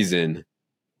 game season,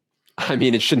 I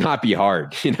mean, it should not be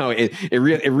hard. It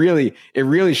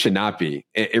really should not be.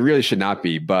 It really should not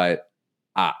be. But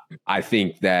I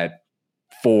think that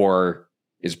 4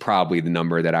 is probably the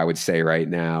number that I would say right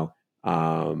now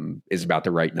is about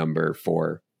the right number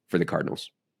for the Cardinals.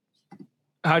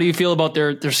 How do you feel about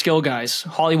their skill guys?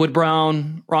 Hollywood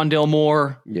Brown, Rondale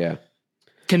Moore. Yeah.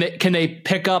 Can they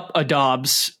pick up a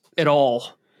Dobbs at all?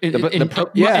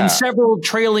 In several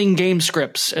trailing game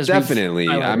scripts. Definitely.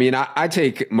 I mean, I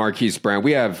take Marquise Brown.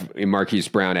 We have Marquise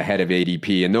Brown ahead of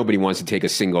ADP, and nobody wants to take a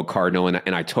single Cardinal, and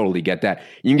I totally get that.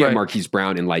 You can get Marquise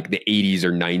Brown in the 80s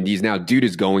or 90s. Now, dude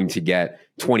is going to get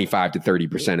 25 to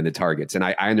 30% of the targets. And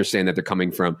I understand that they're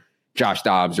coming from Josh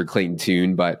Dobbs or Clayton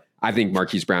Tune, but I think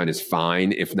Marquise Brown is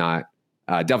fine, if not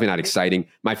definitely not exciting.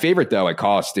 My favorite, though, at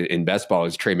cost in best ball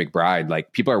is Trey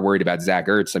McBride. People are worried about Zach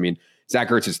Ertz. I mean, Zach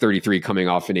Ertz is 33 coming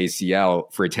off an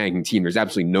ACL for a tanking team. There's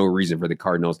absolutely no reason for the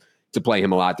Cardinals to play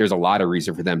him a lot. There's a lot of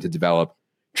reason for them to develop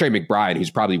Trey McBride, who's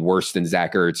probably worse than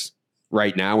Zach Ertz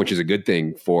right now, which is a good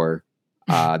thing for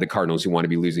the Cardinals who want to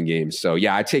be losing games. So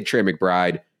yeah, I take Trey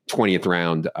McBride 20th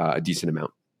round, a decent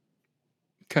amount.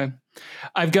 Okay.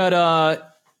 I've got,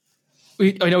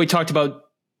 I know we talked about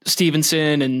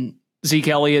Stevenson and Zeke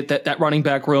Elliott, that running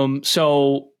back room.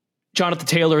 So Jonathan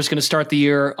Taylor is going to start the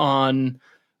year on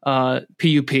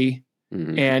PUP,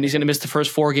 and he's going to miss the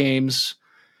first 4 games.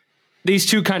 these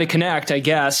two kind of connect, I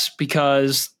guess,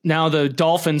 because now the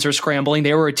Dolphins are scrambling.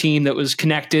 They were a team that was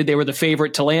connected. They were the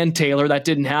favorite to land Taylor. That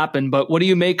didn't happen. But what do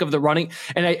you make of the running?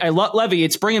 And I Levy,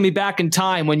 it's bringing me back in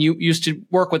time when you used to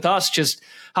work with us, just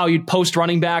how you'd post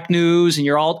running back news and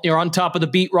you're on top of the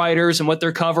beat writers and what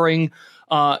they're covering.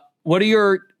 What are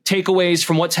your takeaways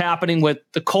from what's happening with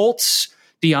the Colts?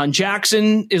 Deion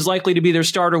Jackson is likely to be their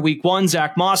starter week 1.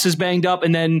 Zach Moss is banged up.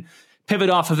 And then pivot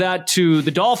off of that to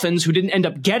the Dolphins, who didn't end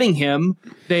up getting him.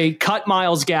 They cut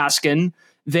Myles Gaskin.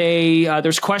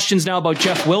 There's questions now about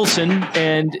Jeff Wilson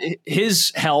and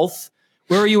his health.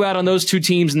 Where are you at on those two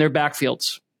teams and their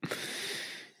backfields?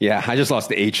 Yeah, I just lost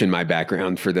the H in my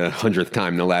background for the 100th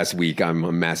time in the last week. I'm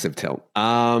a massive tilt.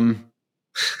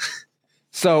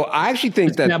 So I actually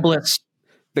think that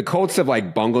the Colts have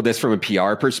like bungled this from a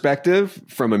PR perspective,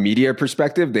 from a media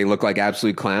perspective. They look like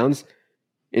absolute clowns.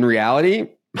 In reality,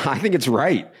 I think it's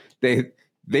right.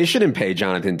 They shouldn't pay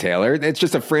Jonathan Taylor. It's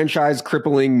just a franchise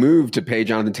crippling move to pay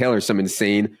Jonathan Taylor some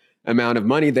insane amount of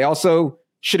money. They also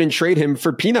shouldn't trade him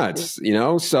for peanuts,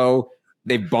 So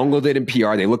they've bungled it in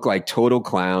PR. They look like total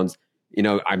clowns.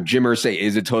 Jim Irsay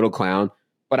is a total clown,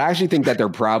 but I actually think that they're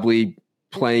probably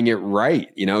playing it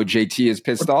right. JT is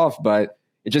pissed off, but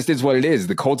it just is what it is.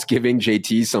 The Colts giving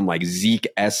JT some like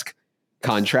Zeke-esque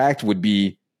contract would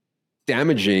be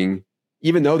damaging,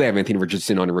 even though they have Anthony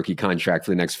Richardson on a rookie contract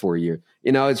for the next 4 years.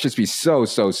 It's just be so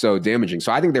damaging.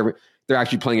 So I think they're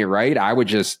actually playing it right. I would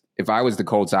just, if I was the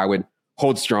Colts, I would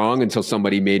hold strong until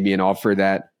somebody made me an offer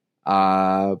that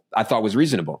I thought was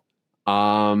reasonable.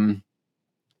 The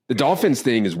Dolphins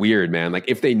thing is weird, man. Like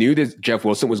if they knew that Jeff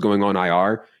Wilson was going on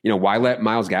IR, why let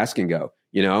Myles Gaskin go?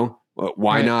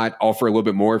 Why not offer a little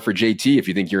bit more for JT if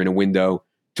you think you're in a window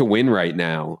to win right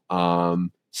now?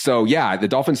 So, yeah, the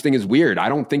Dolphins thing is weird. I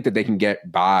don't think that they can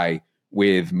get by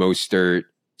with Mostert,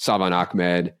 Salvon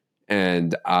Ahmed,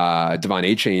 and Devon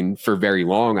Achane for very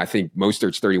long. I think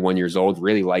Mostert's 31 years old,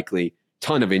 really likely,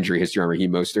 ton of injury history on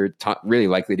Raheem Mostert, really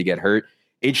likely to get hurt.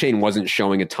 Achane wasn't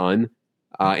showing a ton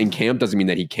in camp. Doesn't mean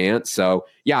that he can't. So,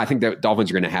 yeah, I think that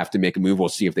Dolphins are going to have to make a move. We'll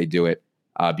see if they do it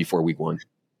before week 1.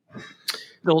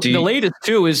 The latest,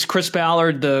 too, is Chris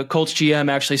Ballard, the Colts GM,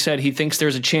 actually said he thinks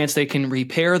there's a chance they can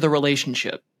repair the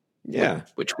relationship. Yeah.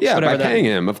 By paying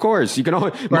him, of course. You can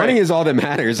money is all that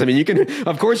matters. I mean, you can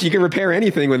repair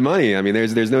anything with money. I mean,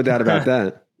 there's no doubt about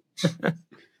that.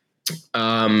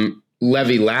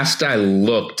 Levy, last I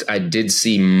looked, I did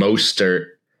see Mostert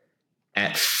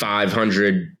at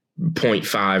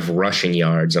 500.5 rushing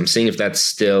yards. I'm seeing if that's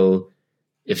still,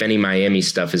 if any Miami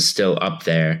stuff is still up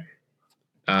there.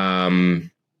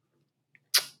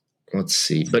 Let's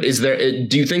see. But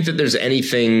do you think that there's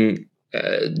anything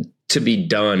to be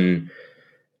done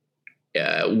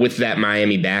with that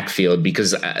Miami backfield?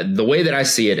 Because the way that I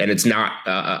see it, and it's not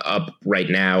up right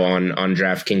now on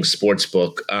DraftKings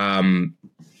Sportsbook,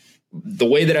 the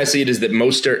way that I see it is that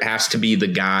Mostert has to be the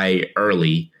guy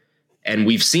early. And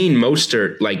we've seen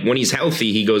Mostert, like when he's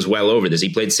healthy, he goes well over this. He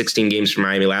played 16 games for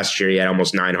Miami last year. He had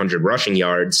almost 900 rushing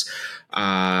yards.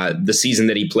 The season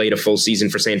that he played a full season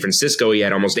for San Francisco, he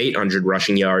had almost 800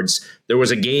 rushing yards. There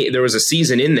was a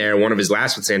season in there, one of his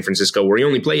last with San Francisco, where he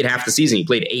only played half the season. He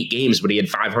played 8 games, but he had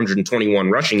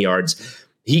 521 rushing yards.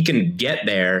 He can get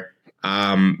there.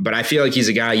 But I feel like he's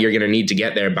a guy you're going to need to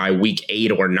get there by week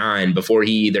 8 or 9 before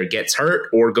he either gets hurt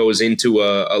or goes into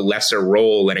a lesser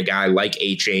role. And a guy like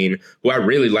Achane, who I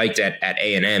really liked at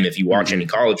A&M, if you watch any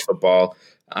college football,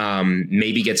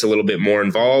 maybe gets a little bit more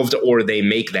involved, or they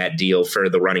make that deal for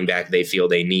the running back they feel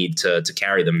they need to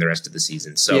carry them the rest of the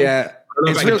season. So yeah, I don't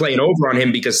know if I can play an over on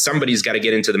him because somebody's got to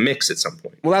get into the mix at some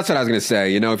point. Well, that's what I was going to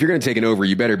say. If you're going to take an over,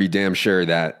 you better be damn sure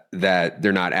that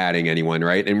they're not adding anyone,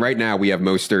 right? And right now we have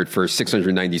Mostert for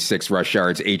 696 rush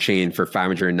yards, Achane for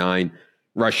 509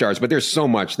 rush yards, but there's so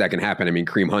much that can happen. I mean,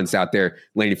 Kareem Hunt's out there,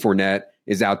 Lenny Fournette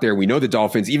is out there. We know the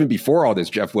Dolphins, even before all this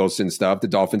Jeff Wilson stuff, the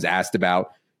Dolphins asked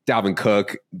about Dalvin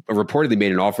Cook, reportedly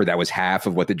made an offer that was half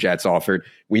of what the Jets offered.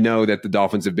 We know that the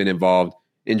Dolphins have been involved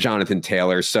in Jonathan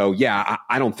Taylor. So, yeah,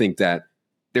 I don't think that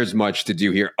there's much to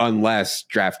do here unless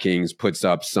DraftKings puts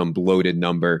up some bloated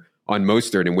number on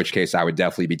Mostert, in which case I would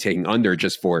definitely be taking under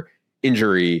just for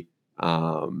injury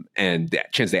and the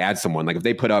chance they add someone. Like if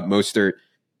they put up Mostert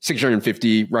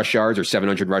 650 rush yards or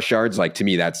 700 rush yards, like to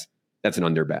me, that's an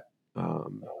under bet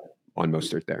on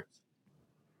Mostert there.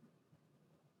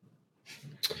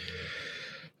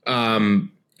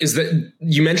 Is that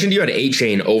you mentioned you had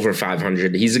Achane over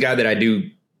 500? He's a guy that I do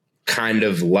kind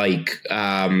of like.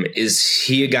 Is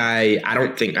he a guy? I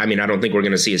don't think we're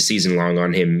going to see a season long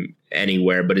on him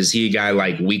anywhere. But is he a guy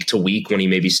like week to week when he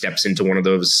maybe steps into one of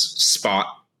those spot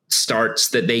starts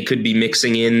that they could be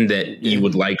mixing in that you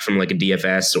would like from like a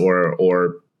DFS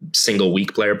or single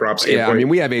week player props? Yeah, I mean,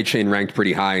 we have A-Chain ranked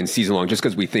pretty high in season long just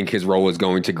because we think his role is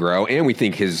going to grow, and we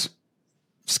think his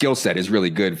skill set is really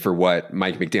good for what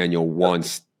Mike McDaniel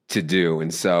wants to do.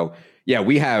 And so, yeah,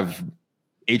 we have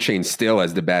A-Chain still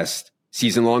as the best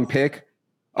season long pick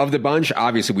of the bunch.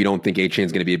 Obviously, we don't think A-Chain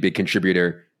is going to be a big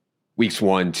contributor weeks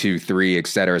 1, 2, 3, et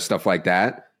cetera, stuff like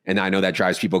that. And I know that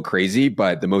drives people crazy,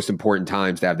 but the most important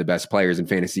times to have the best players in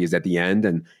fantasy is at the end.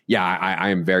 And yeah, I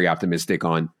am very optimistic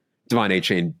on Devon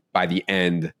A-Chain by the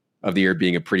end of the year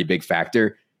being a pretty big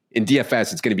factor. In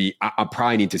DFS, it's going to be, I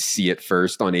probably need to see it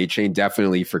first on A-Chain,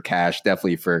 definitely for cash,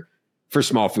 definitely for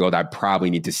small field. I probably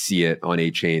need to see it on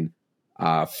A-Chain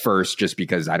first, just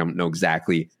because I don't know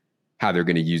exactly how they're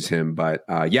going to use him. But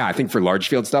yeah, I think for large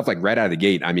field stuff, like right out of the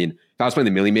gate, I mean, if I was playing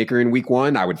the Millie Maker in week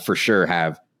 1, I would for sure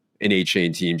have an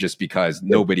A-Chain team just because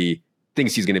nobody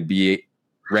thinks he's going to be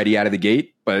ready out of the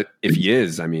gate. But if he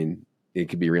is, I mean, it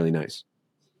could be really nice.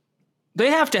 They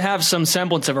have to have some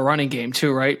semblance of a running game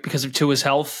too, right? Because of Tua's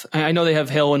health. I know they have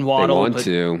Hill and Waddle.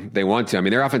 They want to. I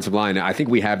mean, their offensive line, I think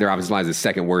we have their offensive line as the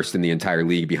second worst in the entire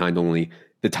league behind only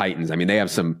the Titans. I mean, they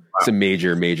have some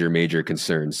major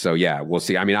concerns. So yeah, we'll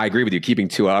see. I mean, I agree with you. Keeping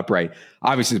Tua upright,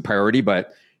 obviously the priority,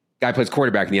 but guy plays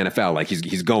quarterback in the NFL. Like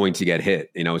he's going to get hit.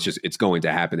 You know, it's going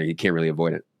to happen there. You can't really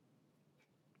avoid it.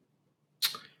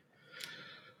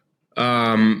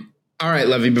 All right,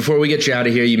 Levy, before we get you out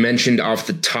of here, you mentioned off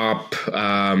the top,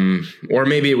 or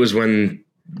maybe it was when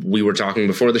we were talking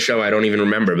before the show, I don't even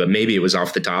remember, but maybe it was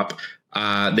off the top,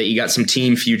 that you got some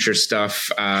team future stuff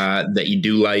that you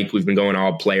do like. We've been going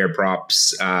all player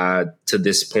props to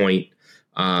this point.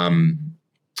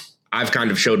 I've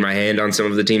kind of showed my hand on some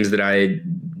of the teams that I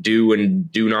do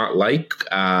and do not like,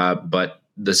 but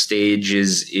the stage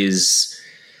is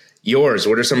yours.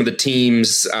 What are some of the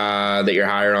teams that you're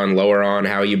higher on, lower on?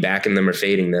 How are you backing them or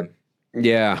fading them?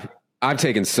 Yeah, I've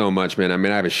taken so much, man. I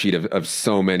mean, I have a sheet of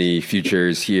so many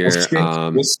futures here.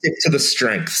 We'll stick to the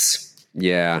strengths.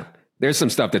 Yeah. There's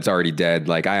some stuff that's already dead.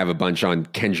 Like I have a bunch on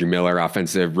Kendry Miller,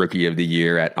 offensive rookie of the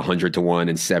year at 100-1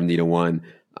 and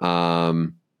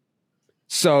 70-1.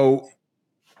 So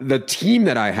the team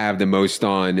that I have the most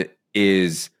on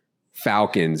is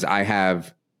Falcons. I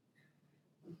have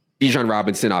Bijan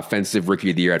Robinson, offensive rookie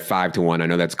of the year at 5-1. I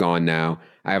know that's gone now.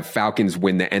 I have Falcons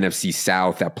win the NFC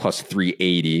South at plus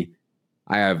 380.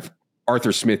 I have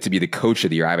Arthur Smith to be the coach of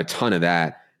the year. I have a ton of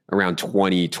that, around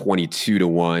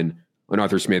 22-1 on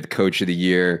Arthur Smith, coach of the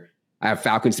year. I have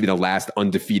Falcons to be the last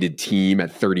undefeated team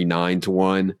at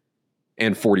 39-1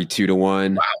 and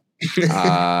 42-1.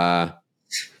 Wow.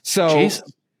 So,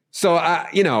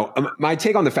 my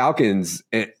take on the Falcons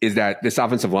is that this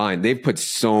offensive line, they've put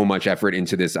so much effort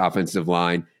into this offensive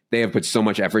line. They have put so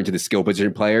much effort into the skill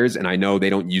position players, and I know they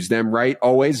don't use them right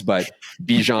always, but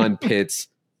Bijan, Pitts,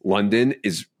 London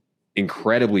is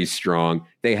incredibly strong.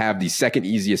 They have the second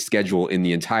easiest schedule in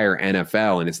the entire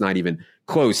NFL, and it's not even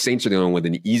close. Saints are the only one with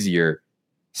an easier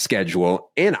schedule.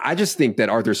 And I just think that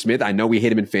Arthur Smith, I know we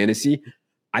hate him in fantasy.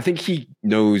 I think he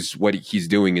knows what he's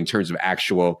doing in terms of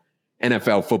actual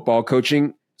NFL football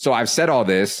coaching. So I've said all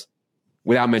this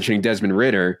without mentioning Desmond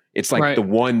Ridder. It's like the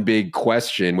one big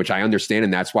question, which I understand,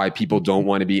 and that's why people don't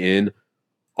want to be in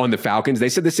on the Falcons. They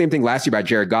said the same thing last year about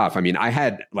Jared Goff. I mean, I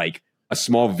had like a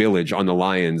small village on the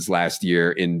Lions last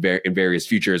year in various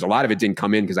futures. A lot of it didn't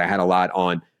come in because I had a lot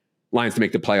on Lions to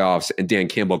make the playoffs and Dan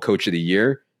Campbell, coach of the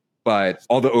year. But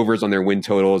all the overs on their win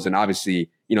totals, and obviously,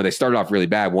 they started off really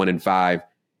bad, 1-5.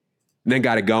 And then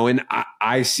got it going.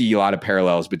 I see a lot of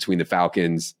parallels between the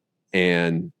Falcons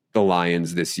and the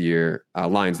Lions this year.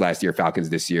 Lions last year, Falcons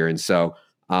this year. And so,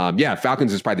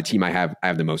 Falcons is probably the team I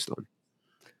have the most on.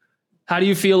 How do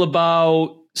you feel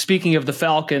about, speaking of the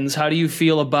Falcons, how do you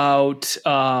feel about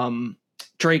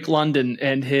Drake London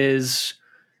and his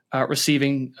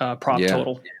receiving prop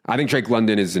total? I think Drake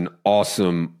London is an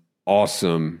awesome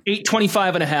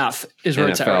 825.5 is where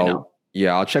NFL. It's at right now.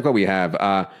 Yeah, I'll check what we have.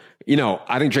 I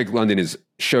think Drake London has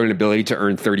shown an ability to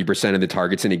earn 30% of the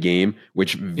targets in a game,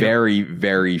 which very,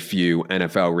 very few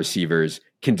NFL receivers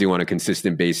can do on a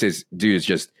consistent basis. Dude is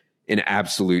just an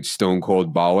absolute stone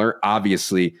cold baller.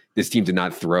 Obviously, this team did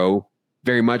not throw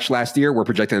very much last year. We're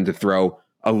projecting them to throw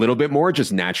a little bit more,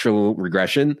 just natural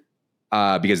regression,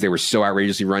 because they were so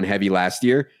outrageously run heavy last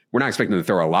year. We're not expecting them to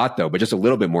throw a lot, though, but just a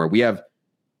little bit more. We have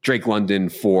Drake London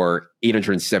for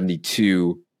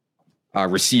 872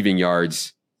 receiving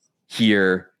yards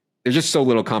here. There's just so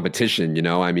little competition,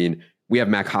 I mean, we have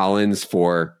Mac Hollins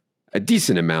for a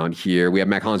decent amount here. We have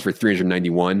Mac Hollins for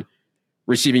 391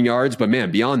 receiving yards, but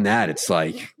man, beyond that, it's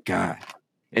like, God.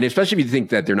 And especially if you think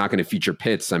that they're not going to feature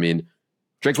Pitts. I mean,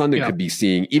 Drake London could be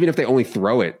seeing, even if they only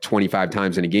throw it 25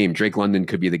 times in a game, Drake London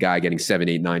could be the guy getting 7,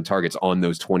 8, 9 targets on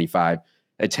those 25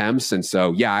 attempts. And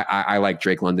so, I like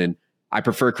Drake London. I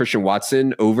prefer Christian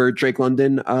Watson over Drake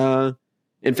London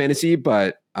in fantasy,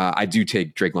 but I do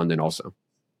take Drake London also.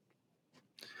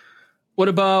 What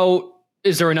about,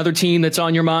 is there another team that's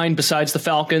on your mind besides the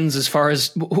Falcons as far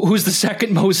as who's the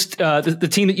second most, the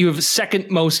team that you have second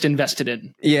most invested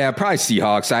in? Yeah, probably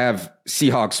Seahawks. I have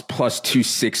Seahawks plus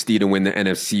 260 to win the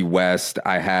NFC West.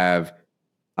 I have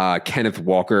Kenneth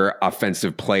Walker,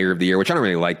 Offensive Player of the Year, which I don't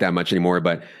really like that much anymore,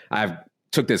 but I've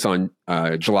took this on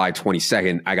July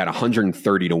 22nd. I got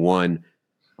 130 to 1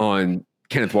 on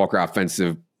Kenneth Walker,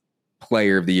 Offensive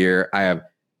Player of the Year. I have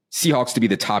Seahawks to be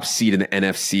the top seed in the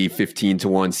NFC, 15 to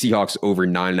 1. Seahawks over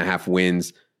 9.5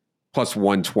 wins, plus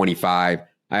 125.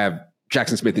 I have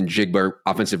Jackson Smith and Jigba,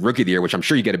 Offensive Rookie of the Year, which I'm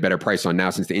sure you get a better price on now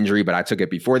since the injury, but I took it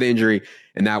before the injury,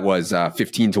 and that was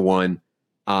 15 to 1.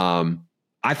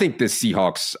 I think the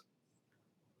Seahawks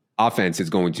offense is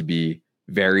going to be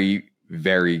very,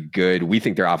 very good. We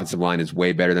think their offensive line is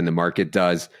way better than the market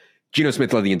does. Geno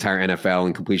Smith led the entire NFL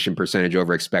in completion percentage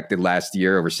over expected last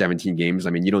year, over 17 games.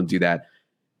 I mean, you don't do that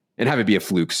and have it be a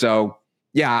fluke. So,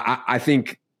 I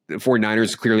think the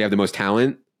 49ers clearly have the most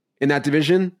talent in that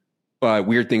division, but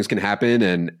weird things can happen,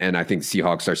 and I think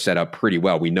Seahawks are set up pretty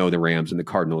well. We know the Rams and the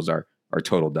Cardinals are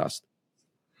total dust.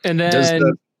 And then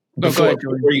before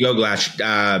you go, Glash,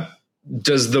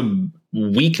 does the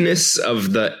weakness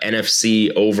of the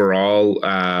NFC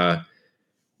overall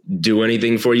do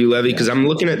anything for you, Levy? Because I'm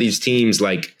looking at these teams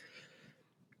like,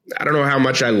 I don't know how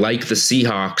much I like the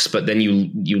Seahawks, but then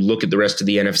you look at the rest of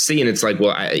the NFC and it's like,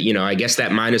 well, I guess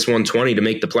that minus 120 to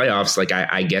make the playoffs, like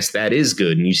I guess that is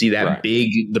good. And you see that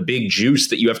the big juice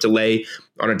that you have to lay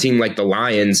on a team like the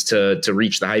Lions to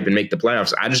reach the hype and make the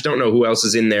playoffs. I just don't know who else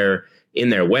is in their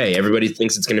way. Everybody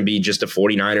thinks it's going to be just a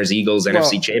 49ers Eagles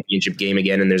NFC championship game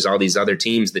again. And there's all these other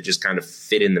teams that just kind of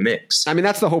fit in the mix. I mean,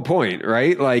 that's the whole point,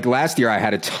 right? Like last year I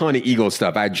had a ton of Eagles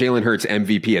stuff. I had Jalen Hurts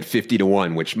MVP at 50 to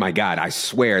 1, which my God, I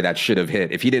swear that should have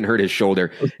hit if he didn't hurt his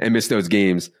shoulder and miss those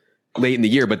games late in the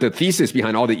year. But the thesis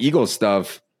behind all the Eagles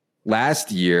stuff last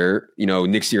year,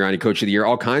 Nick Sirianni, coach of the year,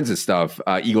 all kinds of stuff,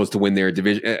 Eagles to win their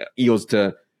division, Eagles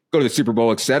to go to the Super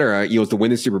Bowl, et cetera, Eagles to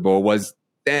win the Super Bowl, was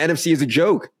the NFC is a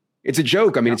joke. It's a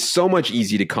joke. I mean, it's so much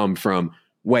easy to come from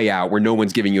way out where no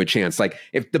one's giving you a chance. Like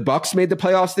if the Bucs made the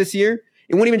playoffs this year,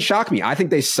 it wouldn't even shock me. I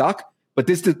think they suck, but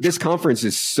this conference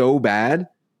is so bad.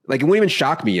 Like it wouldn't even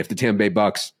shock me if the Tampa Bay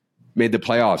Bucs made the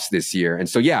playoffs this year. And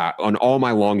so, on all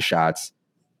my long shots,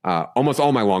 almost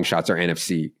all my long shots are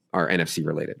NFC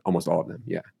related. Almost all of them.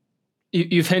 Yeah.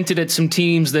 You've hinted at some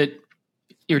teams that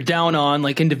you're down on,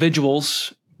 like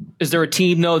individuals. Is there a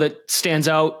team though that stands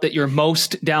out that you're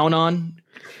most down on?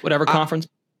 Whatever conference?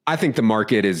 I think the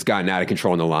market has gotten out of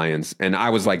control in the Lions. And I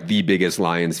was like the biggest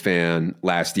Lions fan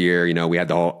last year. We had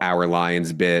the whole Our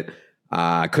Lions bit.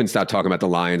 I couldn't stop talking about the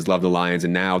Lions, love the Lions.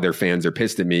 And now their fans are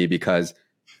pissed at me because,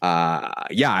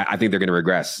 I think they're going to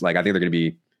regress. Like I think they're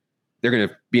going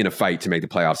to be in a fight to make the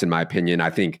playoffs, in my opinion.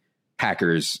 I think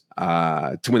Packers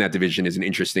to win that division is an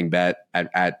interesting bet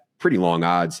at pretty long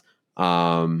odds.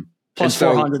 Plus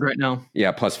 400 right now.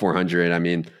 Yeah, plus 400. I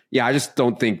mean, I just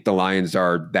don't think the Lions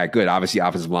are that good. Obviously,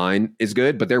 offensive line is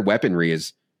good, but their weaponry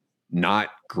is not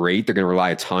great. They're going to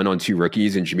rely a ton on 2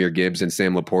 rookies in Jahmyr Gibbs and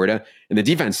Sam Laporta, and the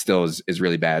defense still is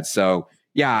really bad. So,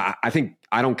 I think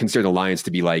I don't consider the Lions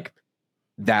to be like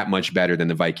that much better than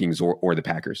the Vikings or the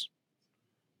Packers.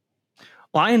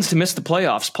 Lions to miss the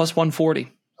playoffs, plus 140.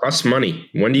 Plus money.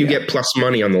 When do you get plus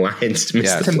money on the Lions to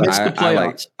miss the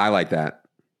playoffs? I like that.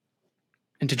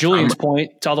 And to Julian's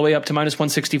point, it's all the way up to minus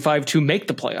 165 to make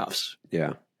the playoffs.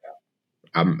 Yeah.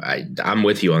 I'm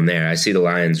with you on there. I see the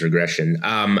Lions regression.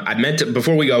 I meant to,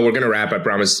 before we go, we're going to wrap, I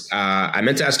promise. I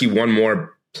meant to ask you one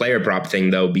more player prop thing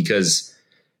though, because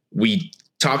we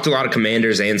talked a lot of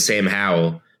Commanders and Sam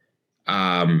Howell.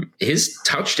 His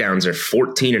touchdowns are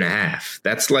 14.5.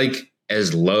 That's like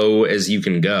as low as you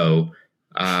can go.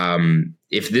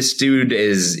 If this dude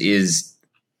is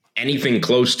anything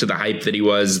close to the hype that he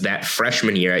was that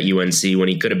freshman year at UNC when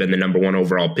he could have been the number 1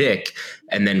 overall pick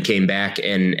and then came back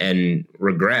and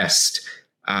regressed.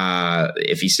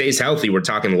 If he stays healthy, we're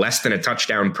talking less than a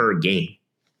touchdown per game.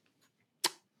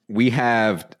 We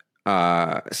have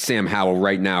Sam Howell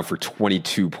right now for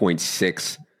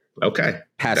 22.6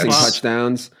 passing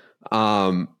touchdowns.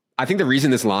 I think the reason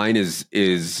this line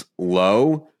is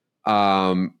low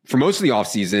for most of the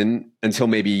offseason until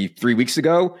maybe 3 weeks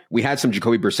ago, we had some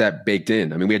Jacoby Brissett baked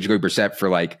in. I mean, we had Jacoby Brissett for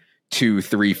like 2,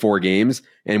 3, 4 games.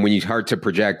 And when you start to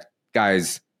project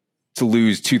guys to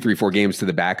lose 2, 3, 4 games to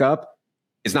the backup,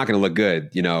 it's not going to look good.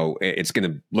 It's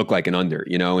going to look like an under,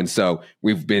 and so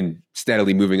we've been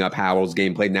steadily moving up Howell's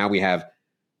gameplay. Now we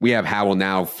have Howell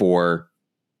now for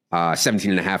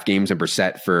 17 and a half games and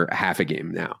Brissett for half a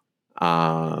game now.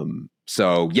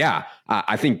 So yeah,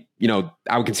 I think,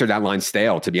 I would consider that line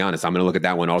stale, to be honest. I'm going to look at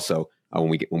that one also when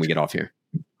we get off here.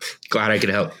 Glad I could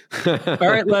help. All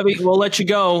right, Levy, we'll let you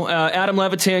go. Adam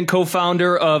Levitan,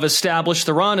 co-founder of Establish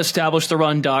the Run,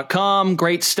 establishtheRun.com.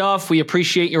 Great stuff. We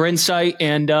appreciate your insight,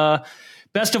 and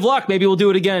best of luck. Maybe we'll do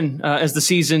it again as the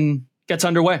season gets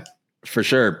underway. For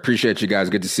sure. Appreciate you guys.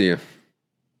 Good to see you.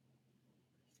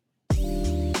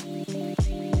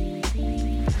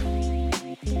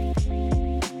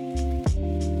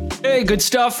 Hey, good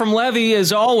stuff from Levy,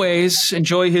 as always.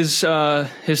 Enjoy his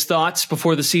thoughts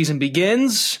before the season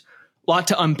begins. A lot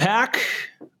to unpack.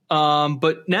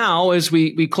 But now, as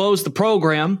we close the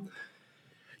program,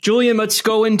 Julian, let's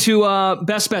go into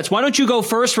best bets. Why don't you go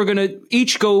first? We're going to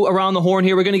each go around the horn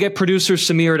here. We're going to get producer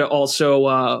Samir to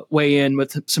also weigh in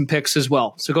with some picks as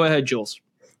well. So go ahead, Jules.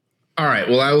 All right.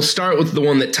 Well, I will start with the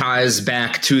one that ties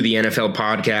back to the NFL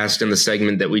podcast and the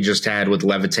segment that we just had with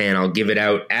Levitan. I'll give it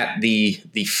out at the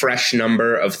fresh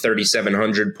number of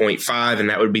 3,700.5, and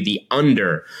that would be the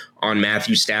under on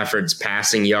Matthew Stafford's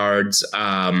passing yards.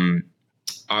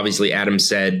 Obviously, Adam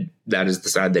said that is the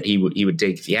side that he would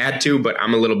take if he had to, but I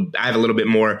have a little bit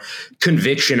more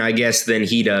conviction, I guess, than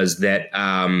he does that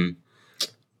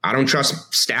I don't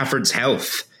trust Stafford's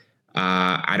health.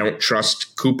 I don't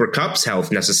trust Cooper Kupp's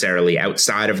health necessarily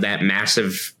outside of that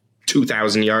massive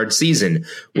 2,000-yard season,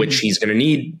 which he's going to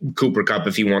need Cooper Kupp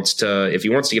if he wants to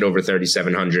get over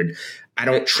 3,700. I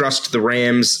don't trust the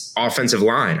Rams' offensive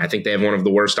line. I think they have one of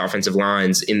the worst offensive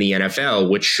lines in the NFL,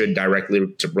 which should directly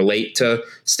relate to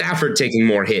Stafford taking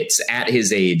more hits at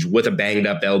his age with a banged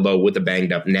up elbow, with a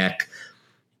banged up neck.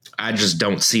 I just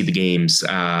don't see the games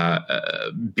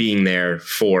being there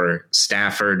for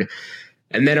Stafford.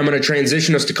 And then I'm going to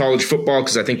transition us to college football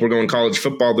because I think we're going college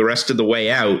football the rest of the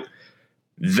way out.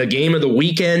 The game of the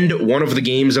weekend, one of the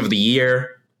games of the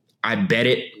year, I bet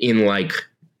it in like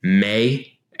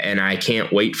May, and I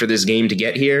can't wait for this game to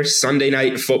get here. Sunday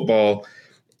Night Football,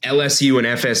 LSU and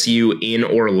FSU in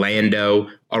Orlando,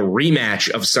 a rematch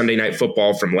of Sunday Night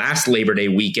Football from last Labor Day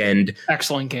weekend.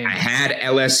 Excellent game. I had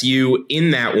LSU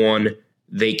in that one.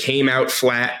 They came out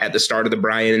flat at the start of the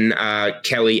Brian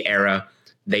Kelly era.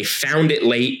 They found it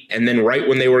late, and then right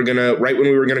when we were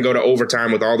gonna go to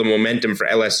overtime with all the momentum for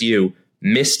LSU,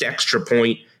 missed extra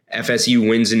point. FSU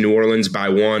wins in New Orleans by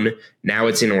 1. Now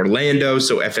it's in Orlando,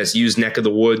 so FSU's neck of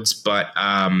the woods. But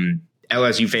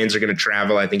LSU fans are going to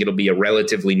travel. I think it'll be a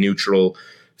relatively neutral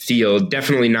field.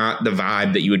 Definitely not the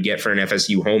vibe that you would get for an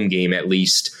FSU home game, at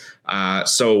least.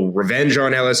 So revenge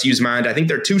on LSU's mind. I think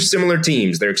they're two similar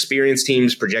teams. They're experienced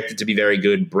teams, projected to be very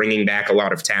good, bringing back a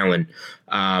lot of talent.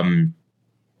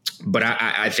 But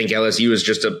I think LSU is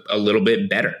just a little bit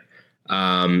better. So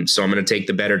I'm going to take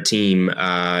the better team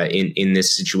in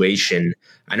this situation.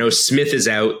 I know Smith is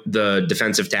out, the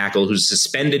defensive tackle, who's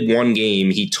suspended one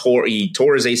game. He tore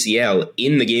his ACL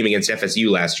in the game against FSU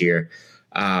last year.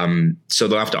 So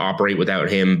they'll have to operate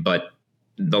without him. But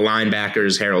the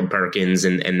linebackers, Harold Perkins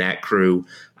and that crew,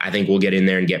 I think will get in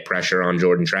there and get pressure on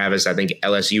Jordan Travis. I think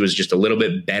LSU is just a little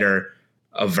bit better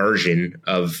a version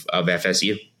of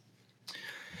FSU.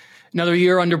 Another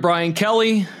year under Brian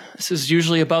Kelly. This is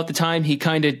usually about the time he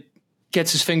kind of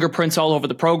gets his fingerprints all over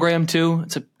the program, too.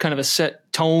 It's a kind of a set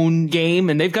tone game,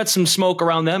 and they've got some smoke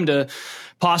around them to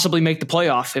possibly make the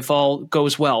playoff if all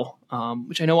goes well,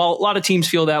 which I know a lot of teams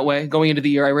feel that way going into the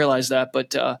year. I realize that,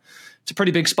 but it's a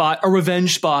pretty big spot, a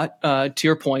revenge spot, to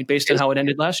your point, based on how it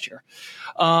ended last year.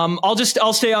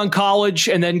 I'll stay on college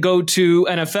and then go to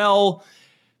NFL.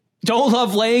 Don't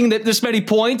love laying this many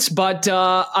points, but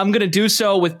I'm going to do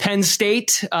so with Penn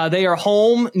State. They are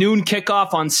home, noon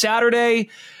kickoff on Saturday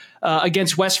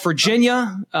against West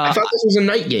Virginia. I thought this was a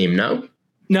night game, no?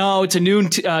 No, it's a noon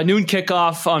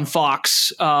kickoff on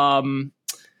Fox.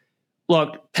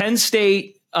 Look, Penn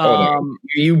State.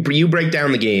 You break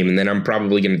down the game, and then I'm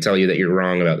probably going to tell you that you're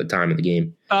wrong about the time of the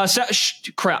game.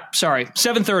 Crap. Sorry,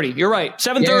 7:30. You're right.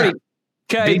 7:30. Yeah.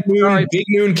 Okay. Big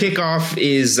noon kickoff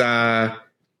is.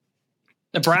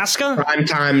 Nebraska? Prime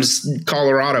time's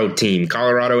Colorado team.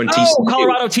 Colorado and TCU. Oh,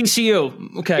 Colorado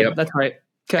TCU. Okay, yep. That's right.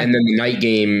 Okay. And then the night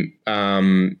game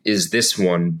is this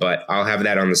one, but I'll have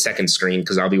that on the second screen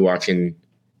because I'll be watching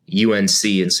UNC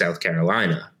in South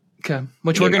Carolina. Okay,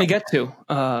 which we're going to get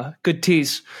to. Good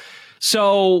tease.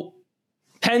 So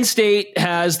Penn State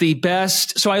has the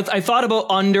best. So I thought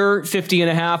about under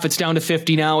 50.5. It's down to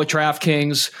 50 now with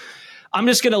DraftKings. I'm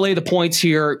just going to lay the points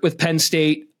here with Penn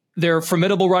State. Their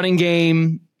formidable running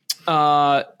game,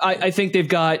 I think they've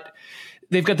got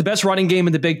the best running game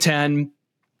in the Big Ten.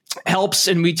 Helps,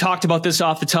 and we talked about this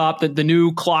off the top, that the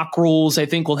new clock rules, I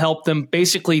think, will help them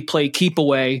basically play keep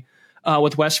away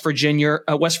with West Virginia.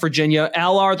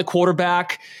 Allard, the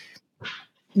quarterback,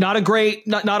 not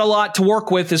a lot to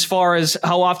work with as far as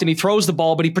how often he throws the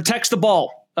ball, but he protects the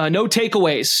ball. No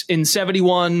takeaways in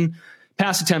 71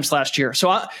 pass attempts last year.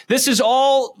 So this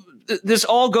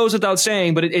all goes without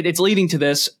saying, but it's leading to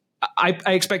this. I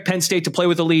expect Penn State to play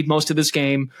with the lead most of this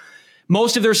game.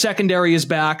 Most of their secondary is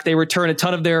back. They return a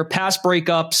ton of their pass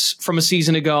breakups from a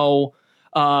season ago.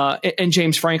 And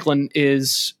James Franklin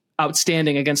is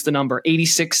outstanding against the number,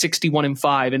 86, 61, and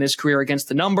 5 in his career against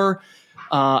the number.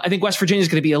 I think West Virginia is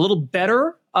going to be a little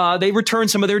better. They return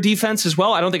some of their defense as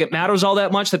well. I don't think it matters all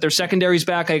that much that their secondary is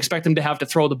back. I expect them to have to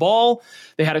throw the ball.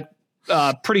 They had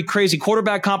a pretty crazy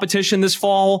quarterback competition this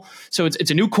fall. So it's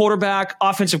a new quarterback.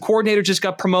 Offensive coordinator just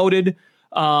got promoted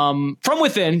from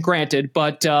within, granted,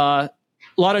 but a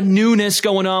lot of newness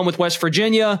going on with West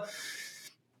Virginia,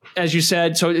 as you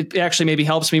said. So it actually maybe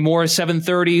helps me more.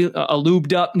 7:30, a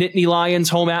lubed up Nittany Lions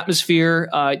home atmosphere.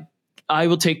 I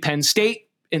will take Penn State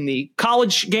in the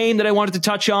college game that I wanted to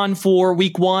touch on for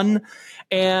week 1.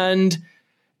 And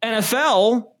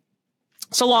NFL,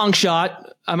 it's a long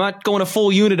shot. I'm not going a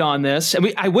full unit on this.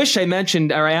 And I wish I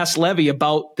mentioned or I asked Levy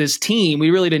about this team.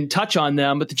 We really didn't touch on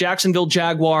them, but the Jacksonville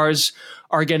Jaguars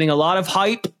are getting a lot of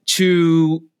hype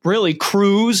to really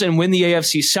cruise and win the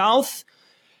AFC South.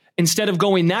 Instead of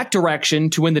going that direction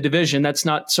to win the division, that's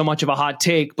not so much of a hot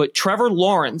take, but Trevor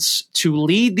Lawrence to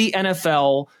lead the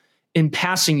NFL in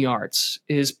passing yards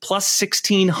is plus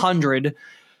 1,600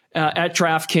 at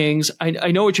DraftKings.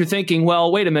 I know what you're thinking.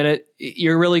 Well, wait a minute.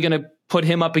 You're really going to put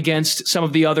him up against some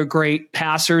of the other great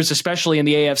passers, especially in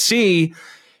the AFC.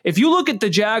 If you look at the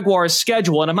Jaguars'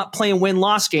 schedule, and I'm not playing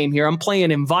win-loss game here, I'm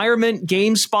playing environment,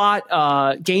 game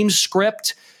spot, game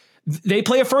script. They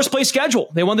play a first-place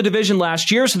schedule. They won the division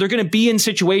last year, so they're going to be in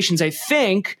situations, I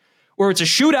think, where it's a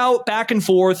shootout back and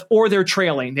forth, or they're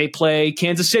trailing. They play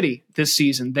Kansas City this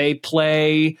season. They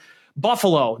play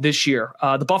Buffalo this year.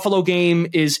 The Buffalo game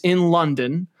is in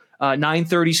London,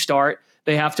 9:30 start.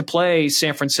 They have to play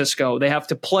San Francisco. They have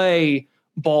to play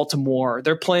Baltimore.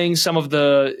 They're playing some of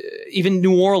even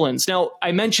New Orleans. Now,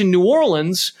 I mentioned New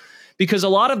Orleans because a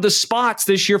lot of the spots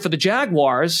this year for the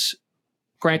Jaguars,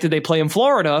 granted they play in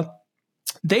Florida,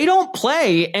 they don't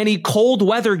play any cold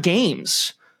weather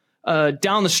games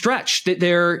down the stretch.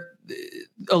 A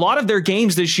lot of their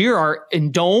games this year are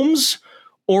in domes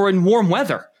or in warm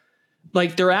weather.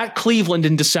 Like they're at Cleveland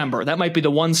in December. That might be the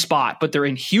one spot, but they're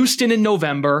in Houston in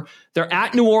November. They're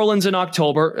at New Orleans in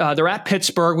October. They're at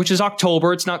Pittsburgh, which is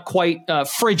October. It's not quite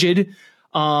frigid.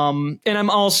 And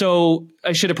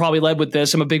I should have probably led with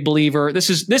this. I'm a big believer. This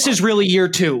is really year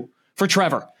 2 for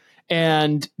Trevor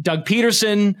and Doug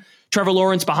Peterson. Trevor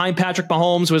Lawrence behind Patrick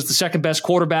Mahomes was the second best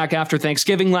quarterback after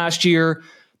Thanksgiving last year.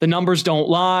 The numbers don't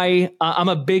lie. I'm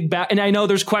a big and I know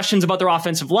there's questions about their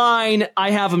offensive line.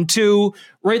 I have them too.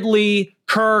 Ridley,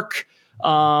 Kirk,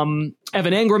 Evan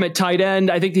Engram at tight end.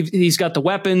 I think he's got the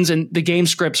weapons, and the game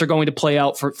scripts are going to play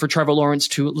out for Trevor Lawrence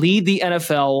to lead the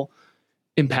NFL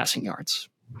in passing yards.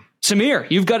 Samir,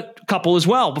 you've got a couple as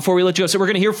well before we let you go. So we're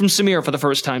going to hear from Samir for the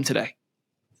first time today.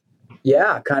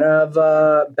 Yeah, kind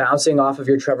of bouncing off of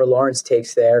your Trevor Lawrence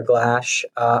takes there, Glash.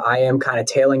 I am kind of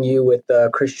tailing you with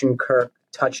the Christian Kirk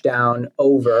touchdown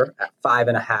over at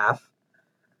 5.5.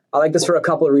 I like this for a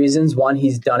couple of reasons. One,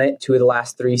 he's done it 2 of the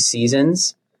last 3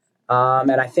 seasons.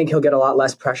 And I think he'll get a lot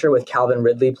less pressure with Calvin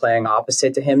Ridley playing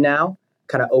opposite to him now.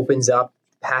 Kind of opens up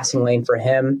passing lane for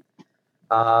him.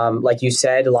 Like you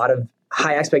said, a lot of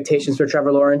high expectations for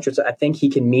Trevor Lawrence. I think he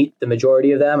can meet the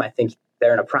majority of them. I think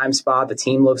they're in a prime spot. The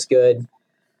team looks good.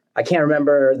 I can't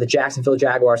remember the Jacksonville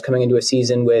Jaguars coming into a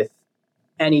season with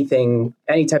any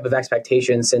type of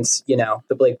expectation since,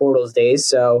 the Blake Bortles days.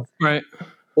 So right.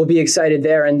 We'll be excited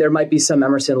there. And there might be some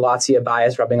Emerson Latzia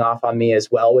bias rubbing off on me as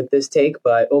well with this take.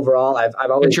 But overall, I've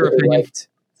always really liked.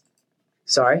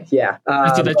 Sorry. Yeah.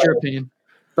 That's your opinion.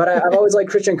 But I've always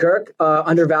liked Christian Kirk,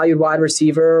 undervalued wide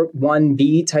receiver,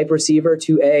 1B type receiver,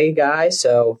 2A guy.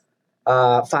 So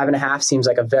 5.5 seems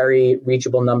like a very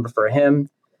reachable number for him.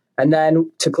 And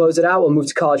then to close it out, we'll move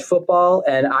to college football.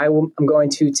 And I'm going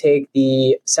to take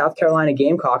the South Carolina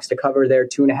Gamecocks to cover their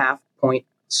 2.5-point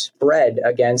spread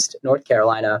against North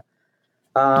Carolina.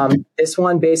 This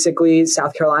one, basically,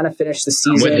 South Carolina finished the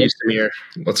season. I'm with you, Samir.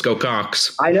 Let's go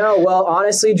Cox. I know. Well,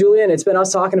 honestly, Julian, it's been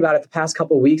us talking about it the past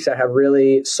couple of weeks that have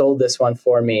really sold this one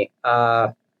for me.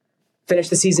 Finished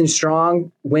the season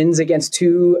strong, wins against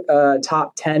 2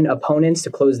 top 10 opponents to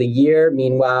close the year.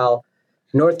 Meanwhile,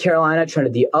 North Carolina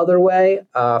trended the other way,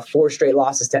 4 straight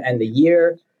losses to end the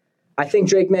year. I think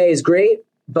Drake May is great,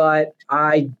 but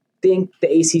I think the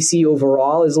ACC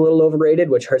overall is a little overrated,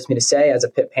 which hurts me to say as a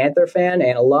Pitt Panther fan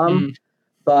and alum.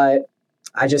 But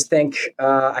I just think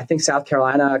I think South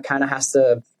Carolina kind of has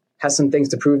some things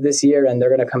to prove this year, and they're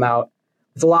going to come out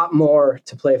with a lot more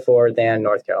to play for than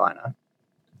North Carolina.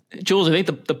 Jules, I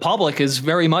think the public is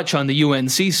very much on the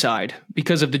UNC side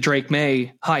because of the Drake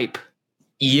May hype.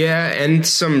 Yeah, and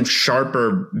some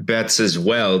sharper bets as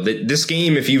well. This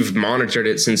game, if you've monitored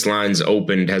it since lines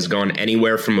opened, has gone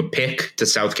anywhere from a pick to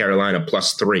South Carolina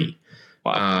 +3.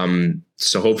 Wow.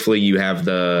 So hopefully you have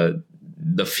the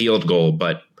field goal,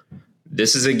 but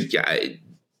this is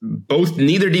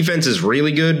neither defense is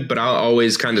really good, but I'll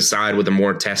always kind of side with a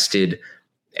more tested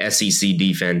SEC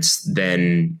defense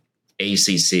than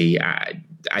ACC.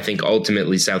 I think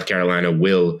ultimately South Carolina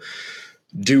will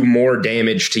do more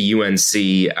damage to UNC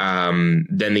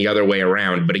than the other way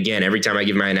around. But again, every time I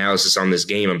give my analysis on this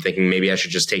game, I'm thinking maybe I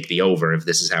should just take the over if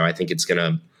this is how I think it's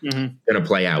gonna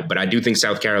play out. But I do think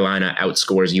South Carolina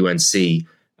outscores UNC,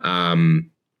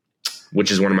 which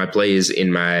is one of my plays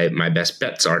in my best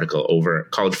bets article over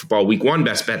College Football Week 1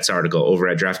 best bets article over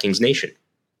at DraftKings Nation.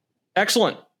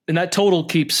 Excellent. And that total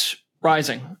keeps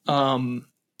rising.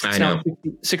 It's now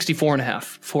 64.5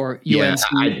 for UNC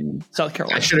and South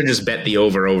Carolina. I should have just bet the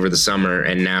over the summer,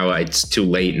 and now it's too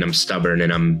late, and I'm stubborn,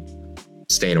 and I'm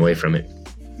staying away from it.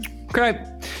 Okay.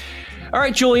 All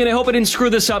right, Julian, I hope I didn't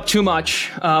screw this up too much.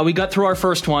 We got through our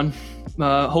first one.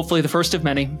 Hopefully the first of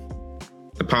many.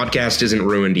 The podcast isn't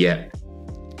ruined yet.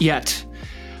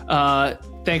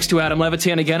 Thanks to Adam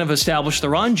Levitan again of Establish the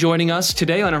Run, joining us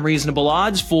today on Unreasonable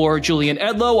Odds. For Julian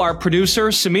Edlow, our producer,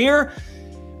 Samir,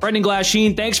 Brendan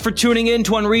Glasheen, thanks for tuning in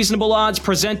to Unreasonable Odds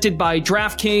presented by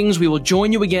DraftKings. We will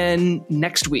join you again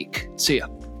next week. See ya.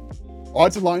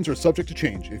 Odds and lines are subject to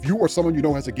change. If you or someone you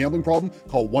know has a gambling problem,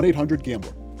 call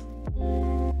 1-800-GAMBLER.